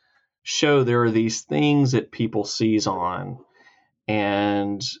just show there are these things that people seize on.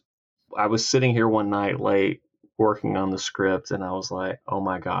 And I was sitting here one night late working on the script, and I was like, oh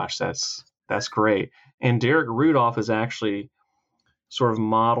my gosh, that's great. And Derek Rudolph is actually sort of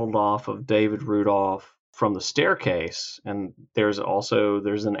modeled off of David Rudolph from The Staircase. And there's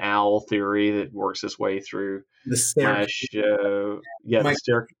an owl theory that works its way through my show. Yeah,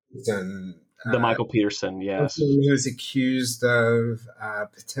 the Michael Peterson, yes. He was accused of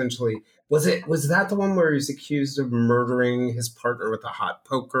potentially, was that the one where he was accused of murdering his partner with a hot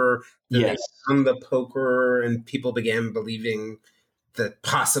poker? Yes. On the poker, and people began believing that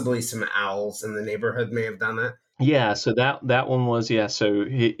possibly some owls in the neighborhood may have done it. Yeah, so that one was, so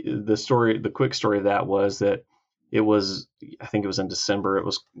the quick story of that was that I think it was in December. It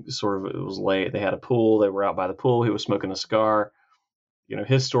was late. They had a pool. They were out by the pool. He was smoking a cigar.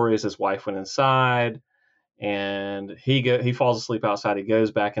 His story is his wife went inside, and he falls asleep outside. He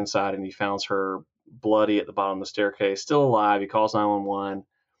goes back inside, and he finds her bloody at the bottom of the staircase, still alive. He calls 911.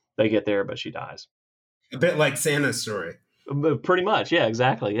 They get there, but she dies. A bit like Santa's story. Pretty much, yeah,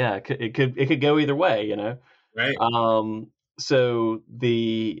 exactly, yeah. It could go either way, Right. So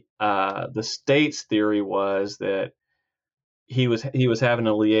the state's theory was that he was having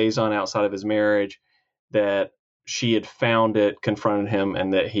a liaison outside of his marriage, that she had found it, confronted him,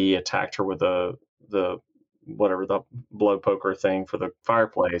 and that he attacked her with the blow poker thing for the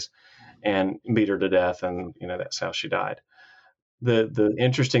fireplace and beat her to death, and that's how she died. The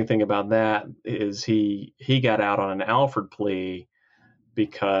interesting thing about that is he got out on an Alford plea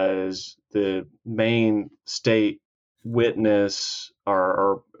because the Maine state witness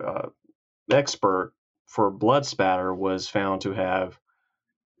or expert for blood spatter was found to have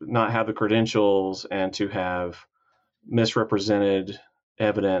not have the credentials and to have misrepresented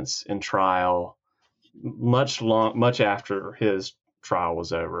evidence in trial much after his trial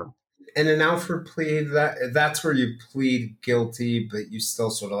was over. And an Alford plea, that's where you plead guilty, but you still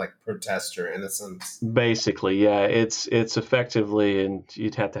sort of like protest your innocence. Basically, yeah, it's effectively, and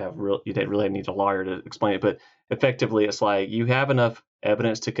you'd really need a lawyer to explain it, but effectively, it's like you have enough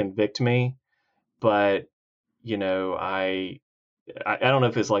evidence to convict me, but I don't know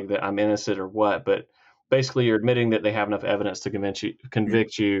if it's like that I'm innocent or what, but basically, you're admitting that they have enough evidence to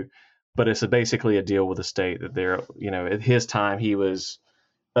convict you, but it's basically a deal with the state that they're, at his time he was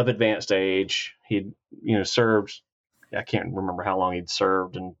of advanced age. He'd, served, I can't remember how long he'd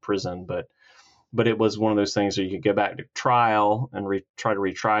served in prison, but it was one of those things where you could go back to trial and try to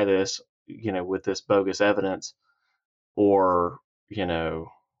retry this, with this bogus evidence, or,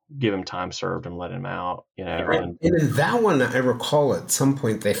 give him time served and let him out, And in that one, I recall at some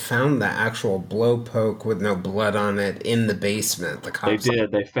point they found the actual blow poke with no blood on it in the basement. The cops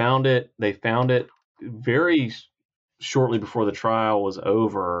They found it. They found it very shortly before the trial was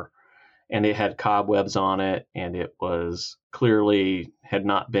over, and it had cobwebs on it, and it was clearly had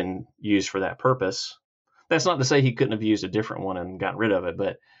not been used for that purpose. That's not to say he couldn't have used a different one and got rid of it,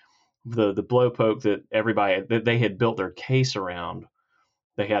 but the blow poke that they had built their case around,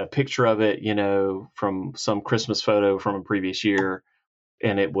 they had a picture of it, from some Christmas photo from a previous year,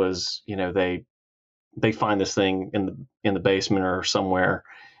 and it was, they find this thing in the basement or somewhere,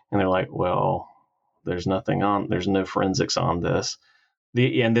 and they're like, well, there's no forensics on this.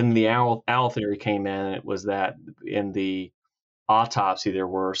 And then the owl theory came in, and it was that in the autopsy there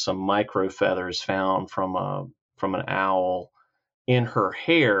were some micro feathers found from an owl in her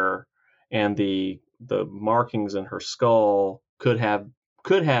hair, and the markings in her skull could have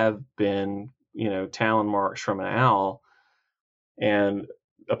been, talon marks from an owl. And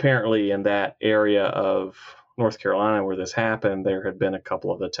apparently in that area of North Carolina where this happened, there had been a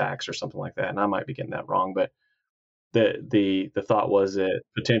couple of attacks or something like that. And I might be getting that wrong, but the thought was that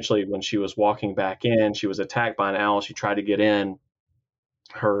potentially when she was walking back in, she was attacked by an owl. She tried to get in.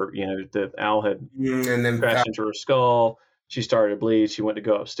 The owl had and then crashed into her skull. She started to bleed. She went to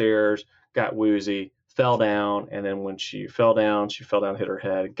go upstairs, got woozy, fell down, and then when she fell down, hit her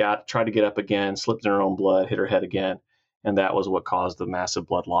head, tried to get up again, slipped in her own blood, hit her head again, and that was what caused the massive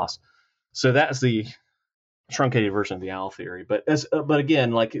blood loss. So that's the truncated version of the owl theory. But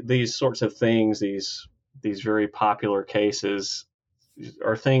again, like these sorts of things, these very popular cases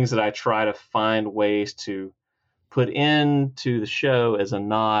are things that I try to find ways to put into the show as a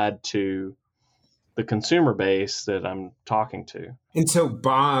nod to the consumer base that I'm talking to. And so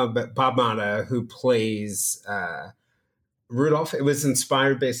Bob Mata, who plays Rudolph, it was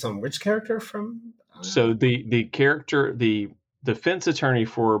inspired based on which character from? So the character, the defense attorney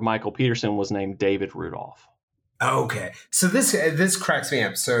for Michael Peterson was named David Rudolph. Okay, so this cracks me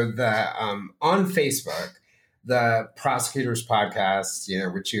up. So the on Facebook, the Prosecutors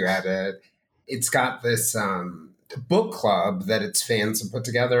Podcast, which you added, it's got this book club that its fans have put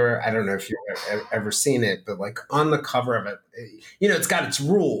together. I don't know if you've ever seen it, but like on the cover of it, it's got its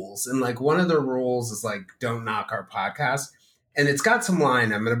rules, and like one of the rules is like, don't knock our podcast. And it's got some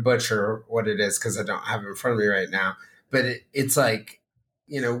line, I'm going to butcher what it is because I don't have it in front of me right now, but it's like,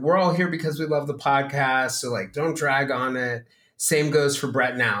 we're all here because we love the podcast. So like, don't drag on it. Same goes for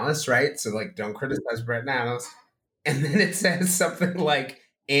Brett and Alice, right? So like, don't criticize Brett and Alice. And then it says something like,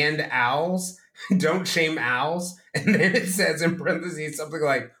 and owls, don't shame owls. And then it says in parentheses something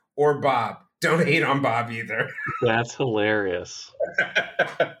like, or Bob, don't hate on Bob either. That's hilarious.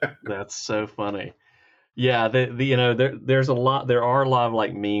 That's so funny. Yeah, there are a lot of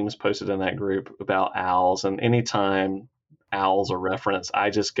like memes posted in that group about owls, and anytime owls are referenced, I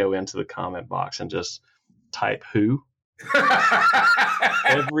just go into the comment box and just type who.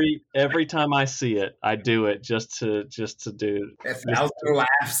 every time I see it, I do it just to do. 1,000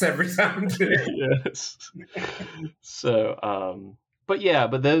 laughs every time. Yes. So,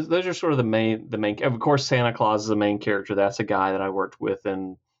 but those are sort of the main. Of course, Santa Claus is the main character. That's a guy that I worked with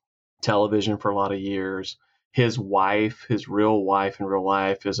in television for a lot of years. His wife, his real wife in real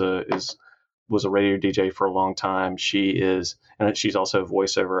life, was a radio DJ for a long time. She's also a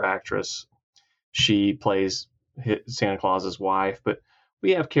voiceover actress. She plays Santa Claus's wife. But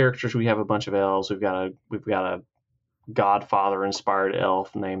we have characters. We have a bunch of elves. We've got a Godfather inspired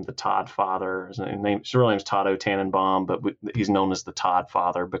elf named the Todd Father. His real name is Todd O'Tannenbaum, but he's known as the Todd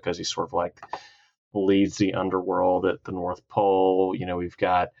Father because he sort of like leads the underworld at the North Pole. We've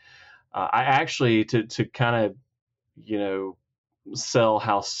got I actually to kind of sell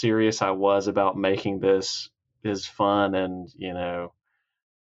how serious I was about making this as fun and,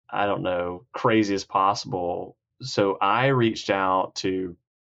 I don't know, crazy as possible. So I reached out to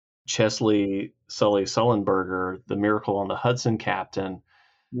Chesley Sully Sullenberger, the Miracle on the Hudson captain,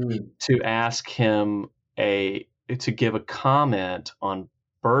 to ask him to give a comment on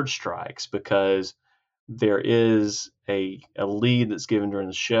bird strikes, because there is a lead that's given during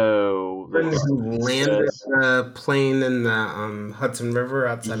the show Who that landed says, the plane in the Hudson River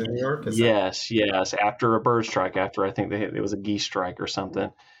outside of New York? yes, after a bird strike, after I think it was a geese strike or something,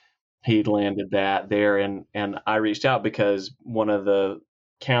 he landed that there, and I reached out because one of the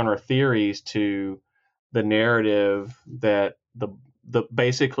counter theories to the narrative that the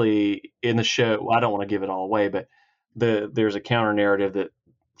basically in the show, I don't want to give it all away, but there's a counter narrative that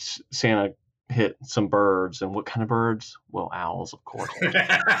Santa hit some birds, and what kind of birds? Well, owls, of course.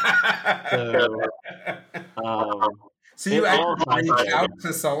 So you actually reached out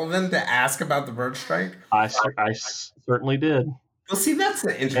to Sullivan to ask about the bird strike? I certainly did. Well, see, that's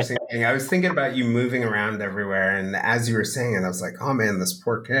the interesting thing. I was thinking about you moving around everywhere, and as you were saying it, I was like, oh man, this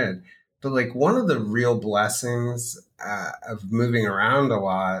poor kid. But like one of the real blessings of moving around a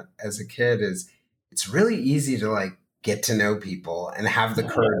lot as a kid is it's really easy to like get to know people and have the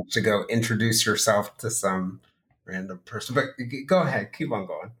courage to go introduce yourself to some random person. But go ahead, keep on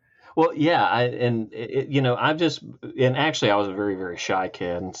going. Well, yeah, I've just, and actually I was a very, very shy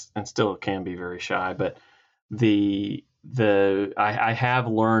kid and still can be very shy, but I have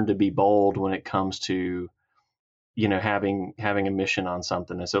learned to be bold when it comes to, having a mission on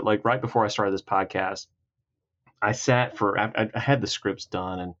something. And so like right before I started this podcast, I had the scripts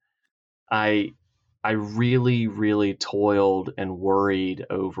done, and I really, really toiled and worried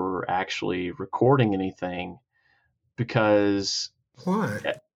over actually recording anything because Why?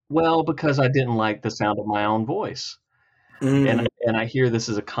 Well, because I didn't like the sound of my own voice. And I hear this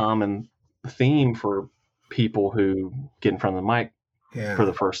is a common theme for people who get in front of the mic for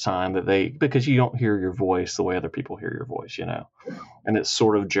the first time, because you don't hear your voice the way other people hear your voice, and it's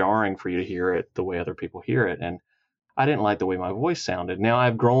sort of jarring for you to hear it the way other people hear it. And I didn't like the way my voice sounded. Now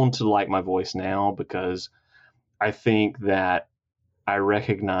I've grown to like my voice now because I think that I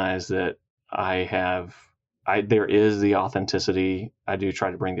recognize that there is the authenticity. I do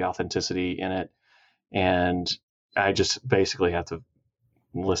try to bring the authenticity in it. And I just basically have to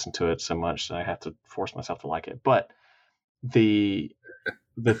listen to it so much that I have to force myself to like it. But the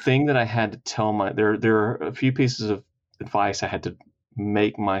thing that I had to tell there are a few pieces of advice I had to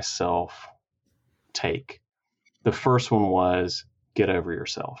make myself take. The first one was get over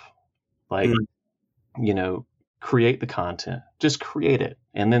yourself. Like, create the content, just create it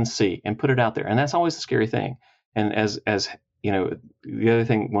and then see and put it out there. And that's always the scary thing. And as one of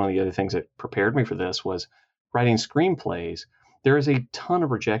the other things that prepared me for this was writing screenplays. There is a ton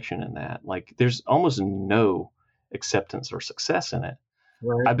of rejection in that. Like there's almost no acceptance or success in it.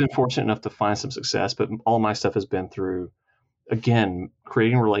 Right. I've been fortunate enough to find some success, but all my stuff has been through, again,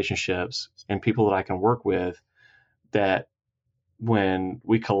 creating relationships and people that I can work with that when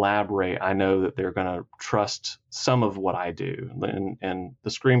we collaborate, I know that they're going to trust some of what I do. And the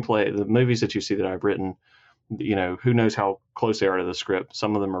screenplay, the movies that you see that I've written, who knows how close they are to the script.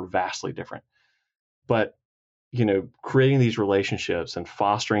 Some of them are vastly different. But, creating these relationships and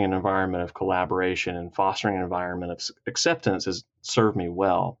fostering an environment of collaboration and fostering an environment of acceptance has served me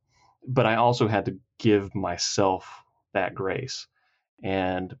well. But I also had to give myself that grace.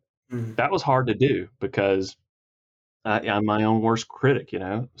 And that was hard to do because I'm my own worst critic,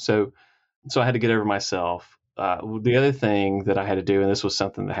 So I had to get over myself. The other thing that I had to do, and this was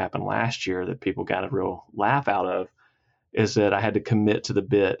something that happened last year that people got a real laugh out of, is that I had to commit to the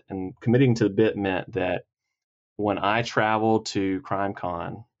bit. And committing to the bit meant that when I traveled to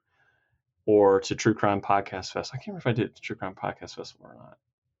CrimeCon or to True Crime Podcast Fest, I can't remember if I did True Crime Podcast Festival or not.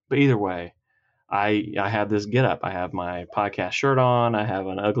 But either way, I have this get up. I have my podcast shirt on. I have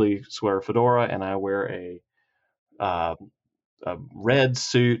an ugly sweater fedora, and I wear a red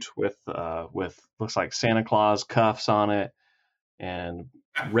suit with looks like Santa Claus cuffs on it and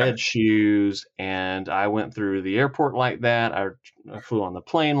red shoes. And I went through the airport like that. I flew on the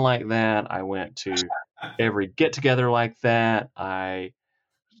plane like that. I went to every get together like that. I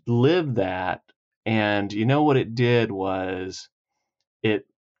lived that. And you know what it did was it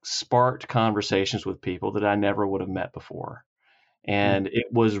sparked conversations with people that I never would have met before. And it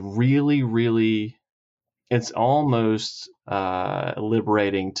was really, really, it's almost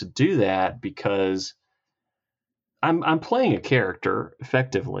liberating to do that because I'm playing a character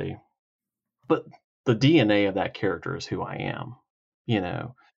effectively, but the DNA of that character is who I am,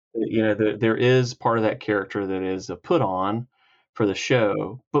 There is part of that character that is a put on for the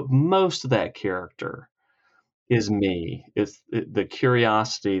show, but most of that character is me. It's the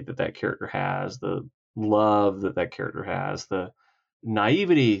curiosity that character has, the love that character has, the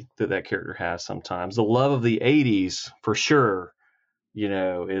naivety that character has sometimes, the love of the 80s for sure,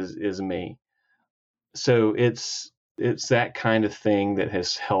 is me. So it's that kind of thing that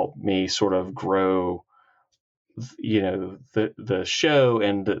has helped me sort of grow, the show,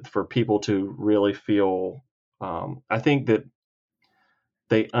 and for people to really feel, I think that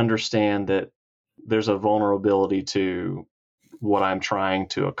they understand that there's a vulnerability to what I'm trying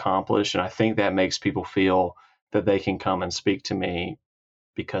to accomplish. And I think that makes people feel that they can come and speak to me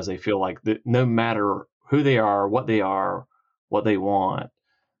because they feel like that no matter who they are, what they want,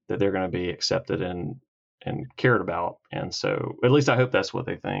 that they're going to be accepted and cared about. And so at least I hope that's what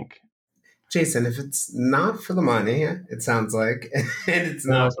they think. Jason, if it's not for the money, it sounds like, and it's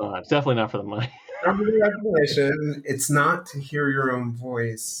No, not, it's not. It's definitely not for the money. not for the recognition, it's not to hear your own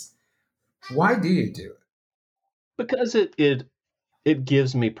voice. Why do you do it? Because it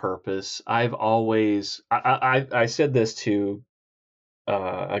gives me purpose. I've always I said this to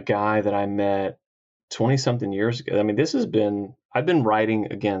a guy that I met 20 something years ago. I mean, I've been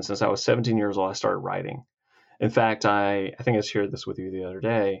writing again since I was 17 years old. I started writing. In fact, I think I shared this with you the other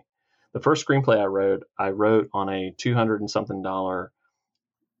day. The first screenplay I wrote on a 200 and something dollar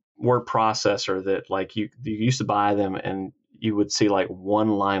word processor that like you used to buy them and you would see like one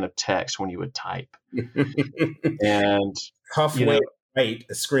line of text when you would type. And Tough you way know, to write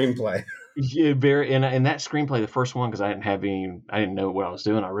a screenplay. yeah, very. And that screenplay, the first one, because I didn't know what I was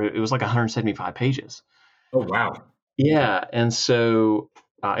doing. It was like 175 pages. Oh, wow. Yeah, and so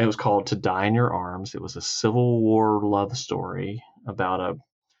it was called "To Die in Your Arms." It was a Civil War love story about a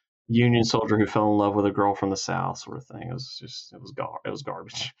Union soldier who fell in love with a girl from the South, sort of thing. It was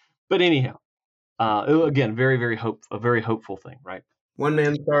garbage. But anyhow, again, a very hopeful thing, right? One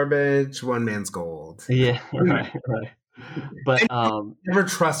man's garbage, one man's gold. Yeah, right, right. But Never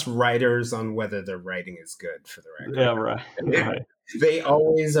trust writers on whether their writing is good, for the record. yeah, right, right. They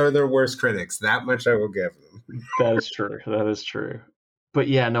always are their worst critics. That much I will give them. That is true. That is true. But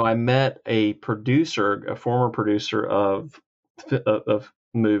yeah, no, I met a former producer of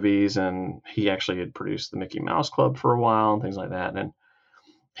movies, and he actually had produced the Mickey Mouse Club for a while and things like that. And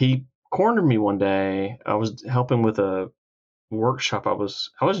he cornered me one day. I was helping with a workshop. I was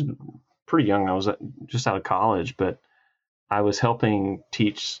pretty young. I was just out of college, but I was helping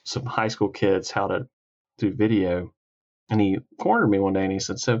teach some high school kids how to do video. And he cornered me one day and he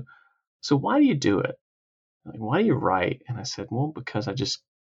said, "So why do you do it? Like, why do you write?" And I said, "Well, because I just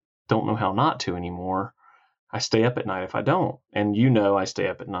don't know how not to anymore. I stay up at night if I don't. And I stay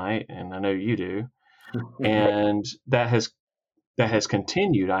up at night, and I know you do." And that has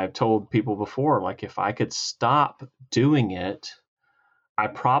continued. I've told people before, like, if I could stop doing it, I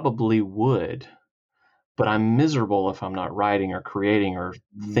probably would. But I'm miserable if I'm not writing or creating or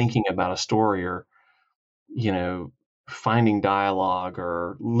thinking about a story or, finding dialogue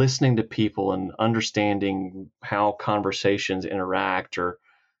or listening to people and understanding how conversations interact or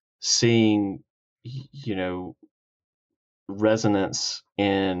seeing, resonance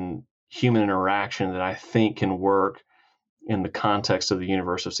in human interaction that I think can work in the context of the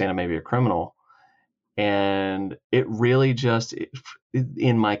universe of Santa Maybe a Criminal. And it really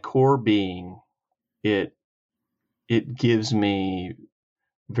in my core being, it gives me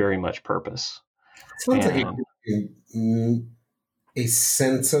very much purpose. Sounds like it gives a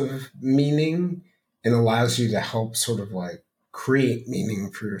sense of meaning and allows you to help sort of like create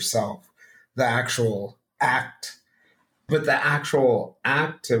meaning for yourself. The actual act, but the actual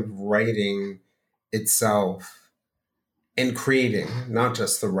act of writing itself and creating, not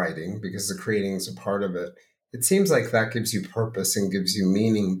just the writing, because the creating is a part of it. It seems like that gives you purpose and gives you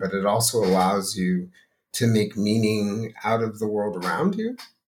meaning, but it also allows you to make meaning out of the world around you.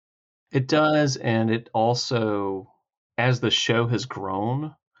 It does. And it also, as the show has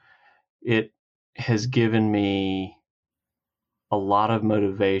grown, it has given me a lot of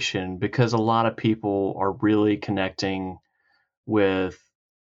motivation because a lot of people are really connecting with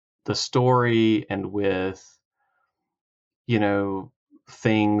the story and with,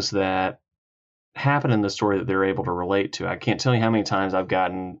 things that happen in the story that they're able to relate to. I can't tell you how many times I've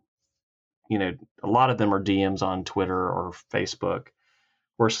gotten, a lot of them are DMs on Twitter or Facebook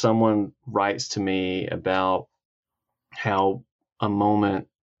where someone writes to me about how a moment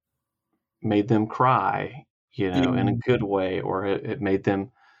made them cry, in a good way, or it made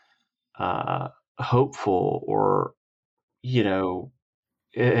them hopeful, or, it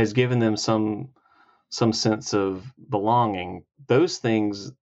has given them some sense of belonging. Those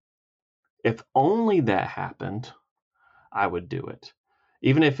things if only that happened, I would do it.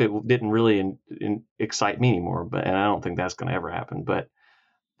 Even if it didn't really excite me anymore, and I don't think that's going to ever happen. But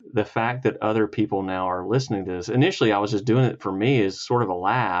the fact that other people now are listening to this, initially I was just doing it for me as sort of a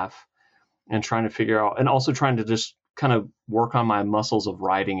laugh and trying to figure out, and also trying to just kind of work on my muscles of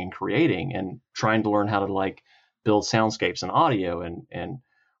writing and creating and trying to learn how to like build soundscapes and audio and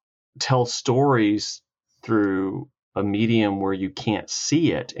tell stories through a medium where you can't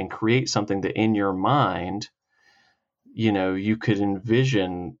see it and create something that in your mind, you could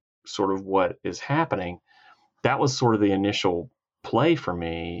envision sort of what is happening. That was sort of the initial play for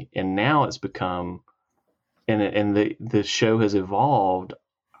me. And now it's become, and the show has evolved,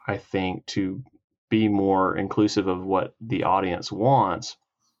 I think, to be more inclusive of what the audience wants.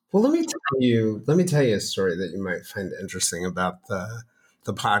 Well, let me tell you a story that you might find interesting about the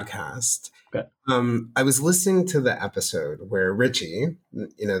podcast. Okay. I was listening to the episode where Richie,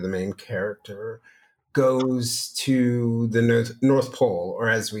 the main character, goes to the North Pole, or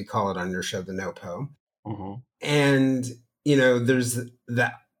as we call it on your show, the NOPO. Mm-hmm. And, there's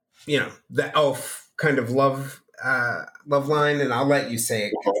that, the elf kind of love line, and I'll let you say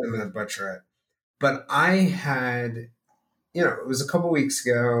it because I'm going to butcher it. But I had, it was a couple weeks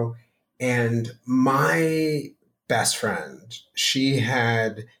ago, and my best friend, she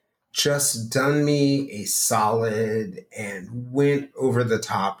had just done me a solid and went over the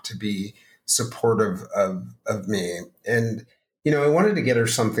top to be supportive of me. And, I wanted to get her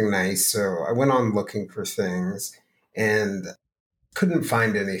something nice. So I went on looking for things and couldn't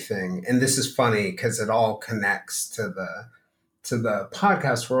find anything. And this is funny because it all connects to the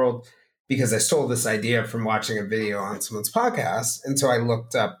podcast world, because I stole this idea from watching a video on someone's podcast. And so I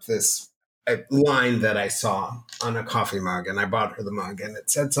looked up this line that I saw on a coffee mug, and I bought her the mug, and it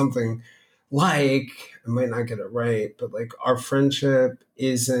said something like, I might not get it right, but like, our friendship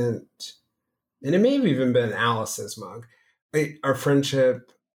isn't, and it may have even been Alice's mug, our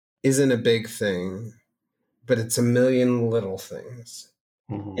friendship isn't a big thing, but it's a million little things.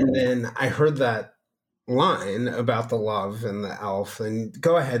 Mm-hmm. And then I heard that line about the love and the elf, and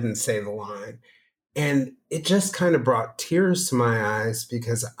go ahead and say the line. And it just kind of brought tears to my eyes,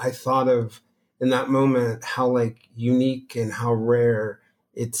 because I thought of, in that moment, how like unique and how rare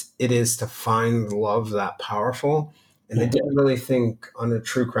it is to find love that powerful. And I didn't really think on a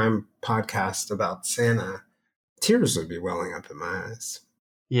true crime podcast about Santa, tears would be welling up in my eyes.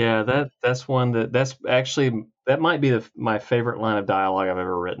 Yeah, that's one that might be my favorite line of dialogue I've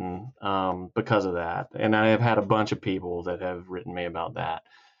ever written, because of that. And I have had a bunch of people that have written me about that.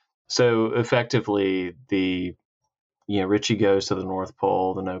 So effectively, Richie goes to the North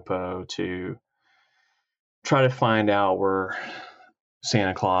Pole, the NOPO, to try to find out where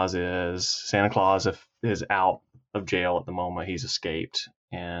Santa Claus is. Santa Claus is out of jail at the moment. He's escaped,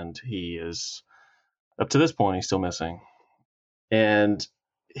 and he is, up to this point, he's still missing. And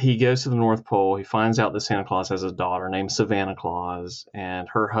he goes to the North Pole. He finds out that Santa Claus has a daughter named Savannah Claus, and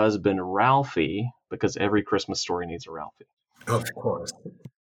her husband, Ralphie, because every Christmas story needs a Ralphie. Of course.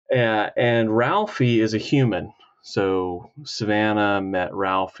 And Ralphie is a human. So Savannah met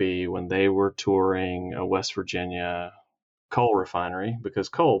Ralphie when they were touring a West Virginia coal refinery, because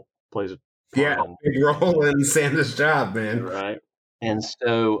coal plays a big role in Santa's job, man. Right. And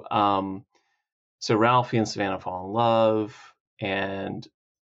so so Ralphie and Savannah fall in love, and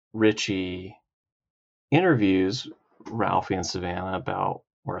Richie interviews Ralphie and Savannah about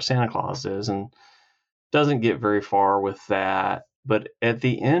where Santa Claus is, and doesn't get very far with that. But at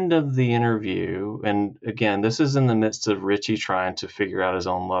the end of the interview, and again, this is in the midst of Richie trying to figure out his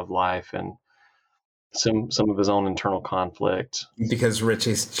own love life and some of his own internal conflict. Because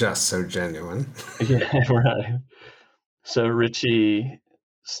Richie's just so genuine. Yeah, right. So Richie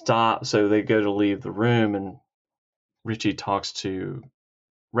stops, so they go to leave the room, and Richie talks to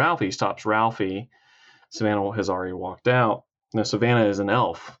Ralphie, stops Ralphie. Savannah has already walked out. Now, Savannah is an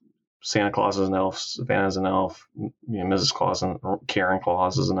elf. Santa Claus is an elf. Savannah is an elf. Mrs. Claus and Karen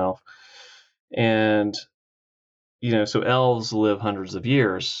Claus is an elf. And, so elves live hundreds of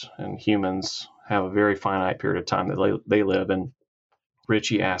years, and humans have a very finite period of time that they live. And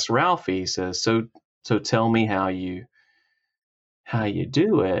Richie asks Ralphie, he says, so tell me how you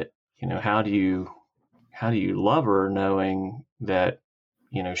do it. How do you love her, knowing that,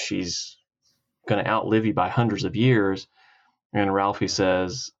 she's going to outlive you by hundreds of years? And Ralphie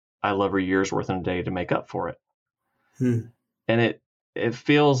says, I love her years worth in a day to make up for it. And it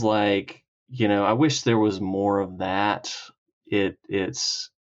feels like, I wish there was more of that. It's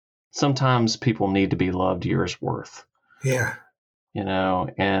sometimes people need to be loved years worth. Yeah.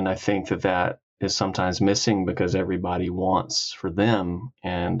 And I think that is sometimes missing, because everybody wants for them.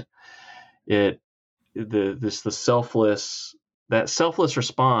 And the selfless, that selfless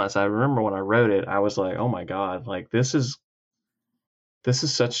response. I remember when I wrote it, I was like, oh my God, like this is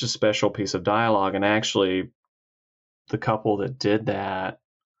such a special piece of dialogue. And actually the couple that did that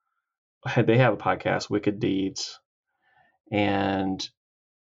they have a podcast, Wicked Deeds, and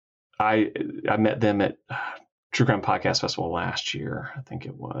I met them at True Crime Podcast Festival last year, I think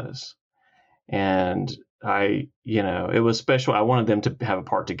it was. And it was special. I wanted them to have a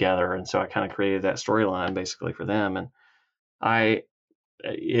part together. And so I kind of created that storyline basically for them. And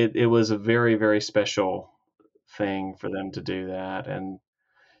it was a very, very special thing for them to do that. And,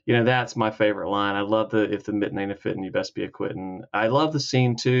 that's my favorite line. I love if the mitten ain't a fitting, you best be a quitting. I love the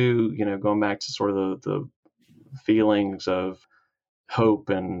scene too, going back to sort of the feelings of hope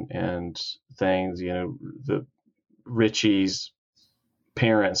and things, the Richie's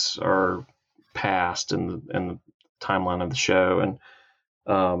parents are passed in the timeline of the show,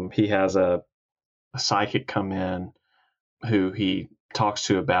 and he has a psychic come in who he talks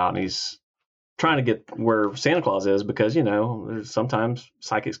to about, and he's trying to get where Santa Claus is because there's sometimes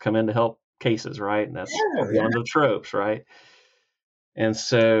psychics come in to help cases, right? And that's one of the tropes, right? And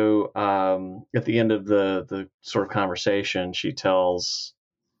so at the end of the sort of conversation, she tells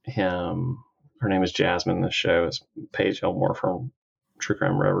him, her name is Jasmine in the show, is Paige Elmore from True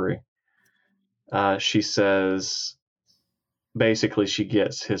Crime Reverie. She says, basically she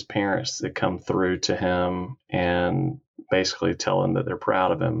gets his parents to come through to him and basically tell him that they're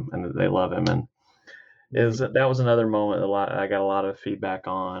proud of him and that they love him. And that was another moment I got a lot of feedback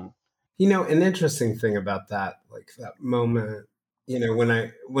on. An interesting thing about that, like that moment, when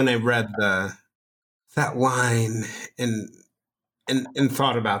I read that line and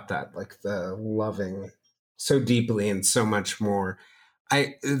thought about that, like the loving so deeply and so much more.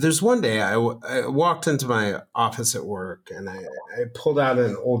 There's one day I walked into my office at work and I pulled out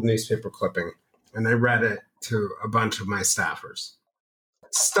an old newspaper clipping and I read it to a bunch of my staffers,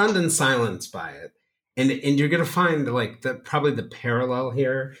 stunned in silence by it. And you're going to find like probably the parallel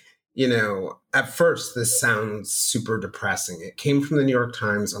here. At first this sounds super depressing. It came from the New York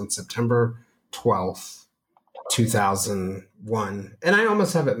Times on September 12th, 2001. And I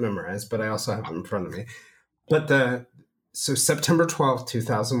almost have it memorized, but I also have it in front of me. But so September 12th,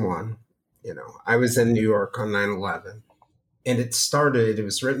 2001, I was in New York on 9/11. And it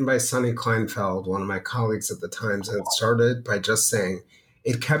was written by Sonny Kleinfeld, one of my colleagues at the Times, and it started by just saying,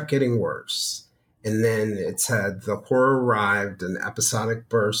 it kept getting worse. And then it said, the horror arrived in episodic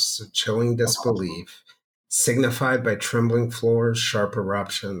bursts of chilling disbelief, signified by trembling floors, sharp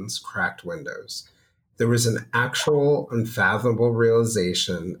eruptions, cracked windows. There was an actual unfathomable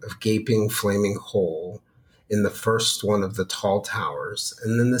realization of gaping, flaming hole in the first one of the tall towers,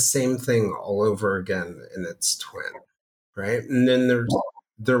 and then the same thing all over again in its twin, right? And then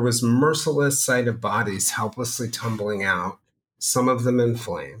there was merciless sight of bodies helplessly tumbling out, some of them in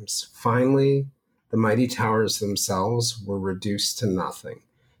flames. Finally, the mighty towers themselves were reduced to nothing.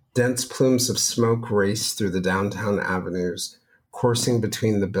 Dense plumes of smoke raced through the downtown avenues, coursing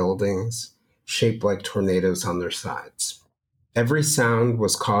between the buildings, shaped like tornadoes on their sides. Every sound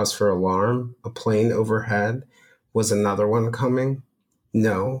was cause for alarm. A plane overhead. Was another one coming?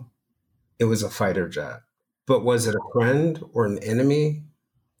 No, it was a fighter jet. But was it a friend or an enemy?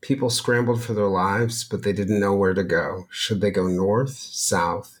 People scrambled for their lives, but they didn't know where to go. Should they go north,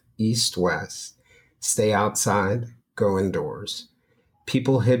 south, east, west? Stay outside, go indoors.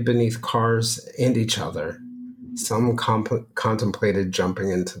 People hid beneath cars and each other. Some contemplated jumping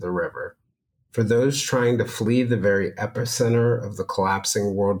into the river. For those trying to flee the very epicenter of the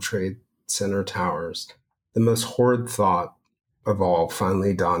collapsing World Trade Center towers, the most horrid thought of all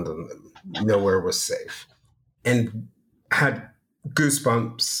finally dawned on them. Nowhere was safe. And had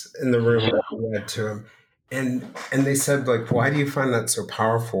goosebumps in the room when I read to him. And they said, like, why do you find that so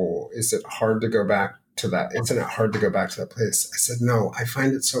powerful? Is it hard to go back to that? Isn't it hard to go back to that place? I said, no, I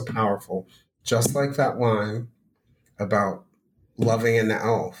find it so powerful. Just like that line about loving an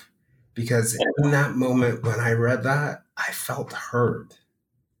elf. Because in that moment when I read that, I felt heard.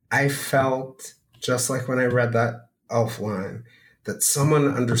 I felt, just like when I read that elf line, that someone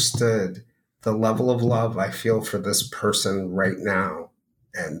understood the level of love I feel for this person right now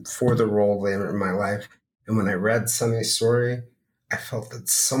and for the role they're in my life. And when I read Sonny's story, I felt that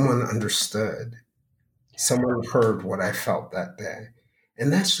someone understood. Someone heard what I felt that day.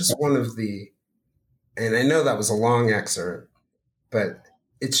 And that's just one of and I know that was a long excerpt, but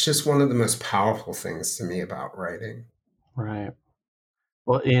it's just one of the most powerful things to me about writing. Right.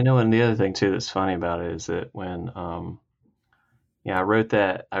 Well, and the other thing too that's funny about it is that when I wrote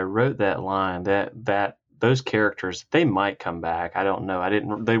that line, that those characters, they might come back. I don't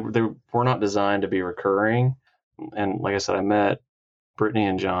know. They were not designed to be recurring. And like I said, I met Brittany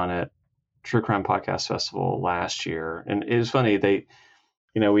and John at True Crime Podcast Festival last year. And it was funny.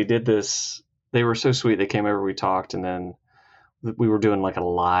 We did this. They were so sweet. They came over, we talked, and then we were doing like a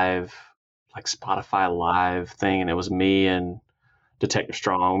live, like Spotify live thing. And it was me and Detective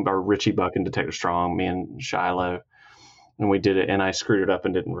Strong, or Richie Buck and Detective Strong, me and Shiloh. And we did it, and I screwed it up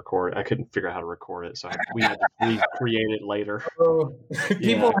and didn't record it. I couldn't figure out how to record it, so we had to recreate it later. Oh,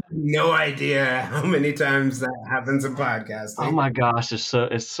 people have no idea how many times that happens in podcasting. Oh my gosh,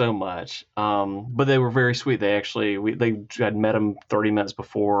 it's so much. But they were very sweet. They actually they had met them 30 minutes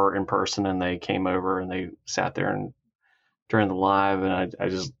before in person, and they came over and they sat there and during the live, and I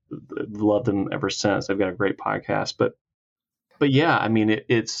just loved them ever since. They've got a great podcast, but yeah, I mean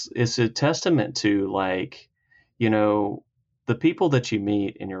it's a testament to, like, the people that you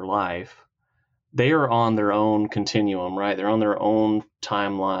meet in your life, they are on their own continuum, right? They're on their own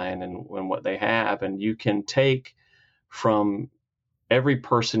timeline and what they have. And you can take from every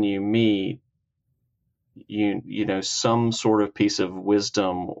person you meet, some sort of piece of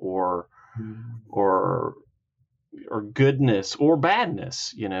wisdom or goodness or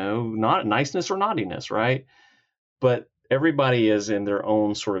badness, not niceness or naughtiness, right? But everybody is in their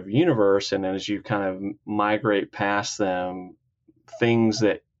own sort of universe. And as you kind of migrate past them, things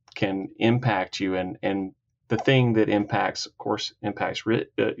that can impact you, and the thing that impacts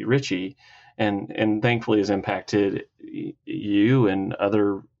Richie and thankfully has impacted you and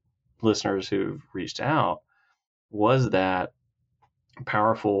other listeners who've reached out, was that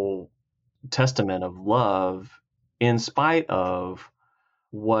powerful testament of love in spite of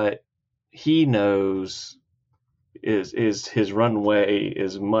what he knows is his runway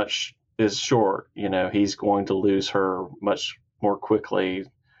is short. He's going to lose her much more quickly.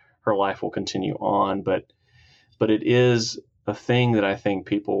 Her life will continue on, but it is a thing that I think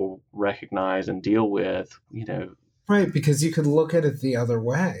people recognize and deal with, Right, because you could look at it the other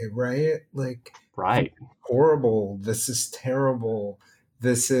way, right? Like, right. Horrible. This is terrible.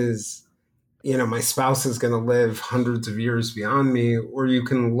 This is, my spouse is going to live hundreds of years beyond me. Or you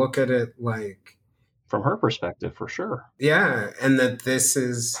can look at it like, from her perspective, for sure. Yeah. And that this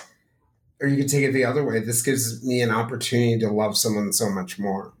is, or you could take it the other way. This gives me an opportunity to love someone so much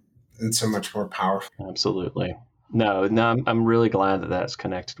more and so much more powerful. Absolutely. No, I'm really glad that that's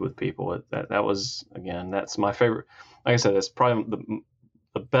connected with people. That was, again, that's my favorite. Like I said, it's probably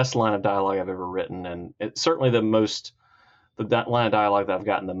the best line of dialogue I've ever written. And it's certainly that line of dialogue that I've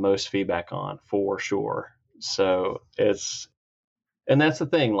gotten the most feedback on, for sure. So and that's the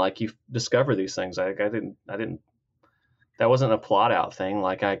thing, like, you discover these things. I didn't, that wasn't a plot out thing.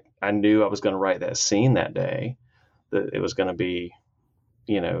 Like I knew I was going to write that scene that day, that it was going to be,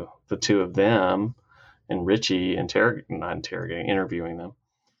 the two of them and Richie interviewing them.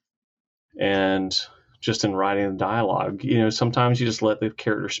 And just in writing the dialogue, sometimes you just let the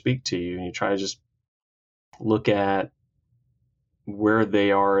character speak to you, and you try to just look at where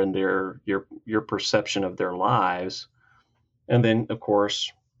they are in your perception of their lives. And then, of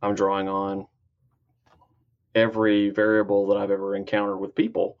course, I'm drawing on every variable that I've ever encountered with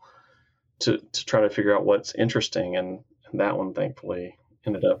people to try to figure out what's interesting. And that one, thankfully,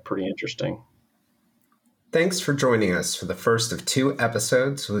 ended up pretty interesting. Thanks for joining us for the first of 2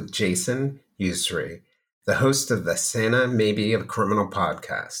 episodes with Jason Usry, the host of the Santa Maybe a Criminal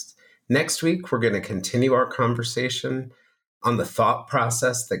podcast. Next week, we're going to continue our conversation on the thought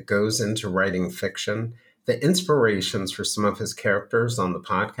process that goes into writing fiction, the inspirations for some of his characters on the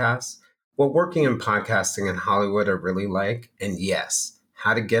podcast, what working in podcasting in Hollywood are really like, and yes,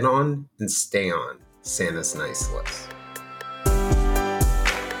 how to get on and stay on Santa's nice list.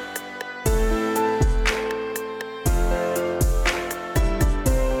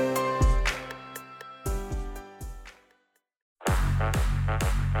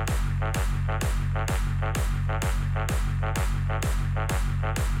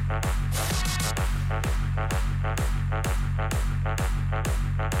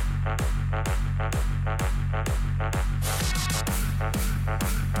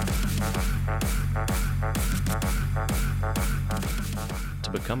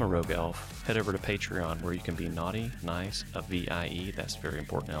 Become a rogue elf, head over to Patreon, where you can be naughty, nice, a VIE, that's very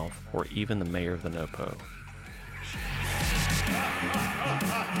important elf, or even the mayor of the NoPo.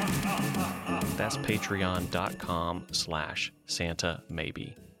 That's patreon.com/Santa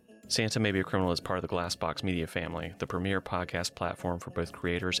Maybe. Santa Maybe a Criminal is part of the Glassbox Media family, the premier podcast platform for both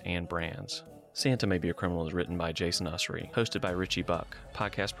creators and brands. Santa May Be a Criminal is written by Jason Ussery, hosted by Richie Buck,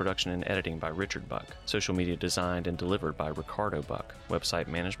 podcast production and editing by Richard Buck, social media designed and delivered by Ricardo Buck, website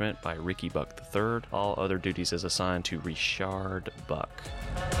management by Ricky Buck III, all other duties is assigned to Richard Buck.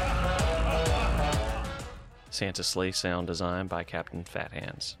 Santa Sleigh sound design by Captain Fat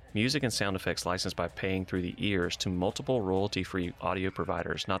Hands. Music and sound effects licensed by paying through the ears to multiple royalty-free audio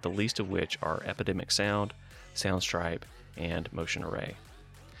providers, not the least of which are Epidemic Sound, Soundstripe, and Motion Array.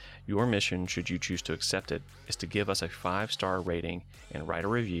 Your mission, should you choose to accept it, is to give us a 5-star rating and write a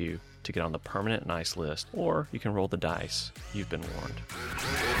review to get on the permanent nice list, or you can roll the dice. You've been warned.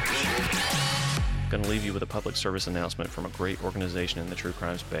 Going to leave you with a public service announcement from a great organization in the true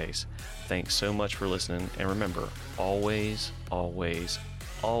crime space. Thanks so much for listening, and remember, always, always,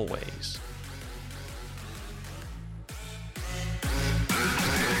 always.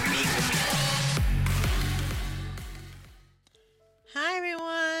 Hi, everyone.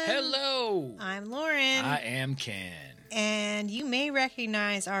 Hello. I'm Lauren. I am Ken. And you may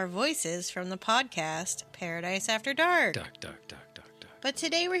recognize our voices from the podcast Paradise After Dark. Duck, duck, duck, duck, duck. But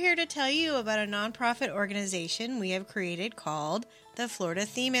today we're here to tell you about a nonprofit organization we have created called the Florida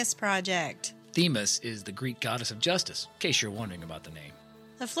Themis Project. Themis is the Greek goddess of justice, in case you're wondering about the name.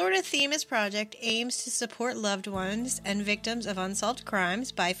 The Florida Themis Project aims to support loved ones and victims of unsolved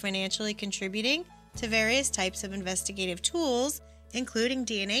crimes by financially contributing to various types of investigative tools, including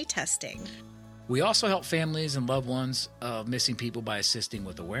DNA testing. We also help families and loved ones of missing people by assisting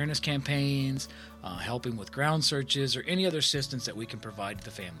with awareness campaigns, helping with ground searches, or any other assistance that we can provide to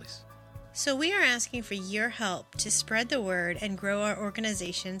the families. So we are asking for your help to spread the word and grow our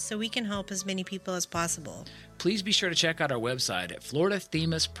organization so we can help as many people as possible. Please be sure to check out our website at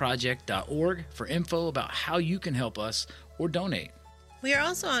floridathemisproject.org for info about how you can help us or donate. We are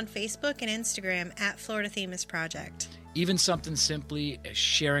also on Facebook and Instagram at Florida Themis Project. Even something simply as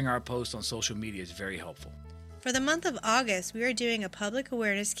sharing our posts on social media is very helpful. For the month of August, we are doing a public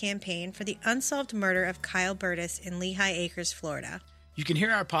awareness campaign for the unsolved murder of Kyle Burtis in Lehigh Acres, Florida. You can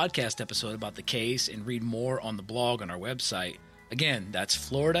hear our podcast episode about the case and read more on the blog on our website. Again, that's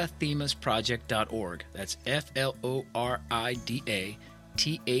floridathemisproject.org. That's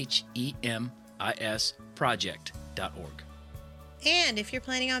FLORIDATHEMIS project.org. And if you're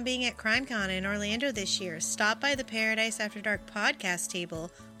planning on being at CrimeCon in Orlando this year, stop by the Paradise After Dark podcast table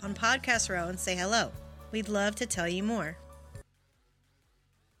on Podcast Row and say hello. We'd love to tell you more.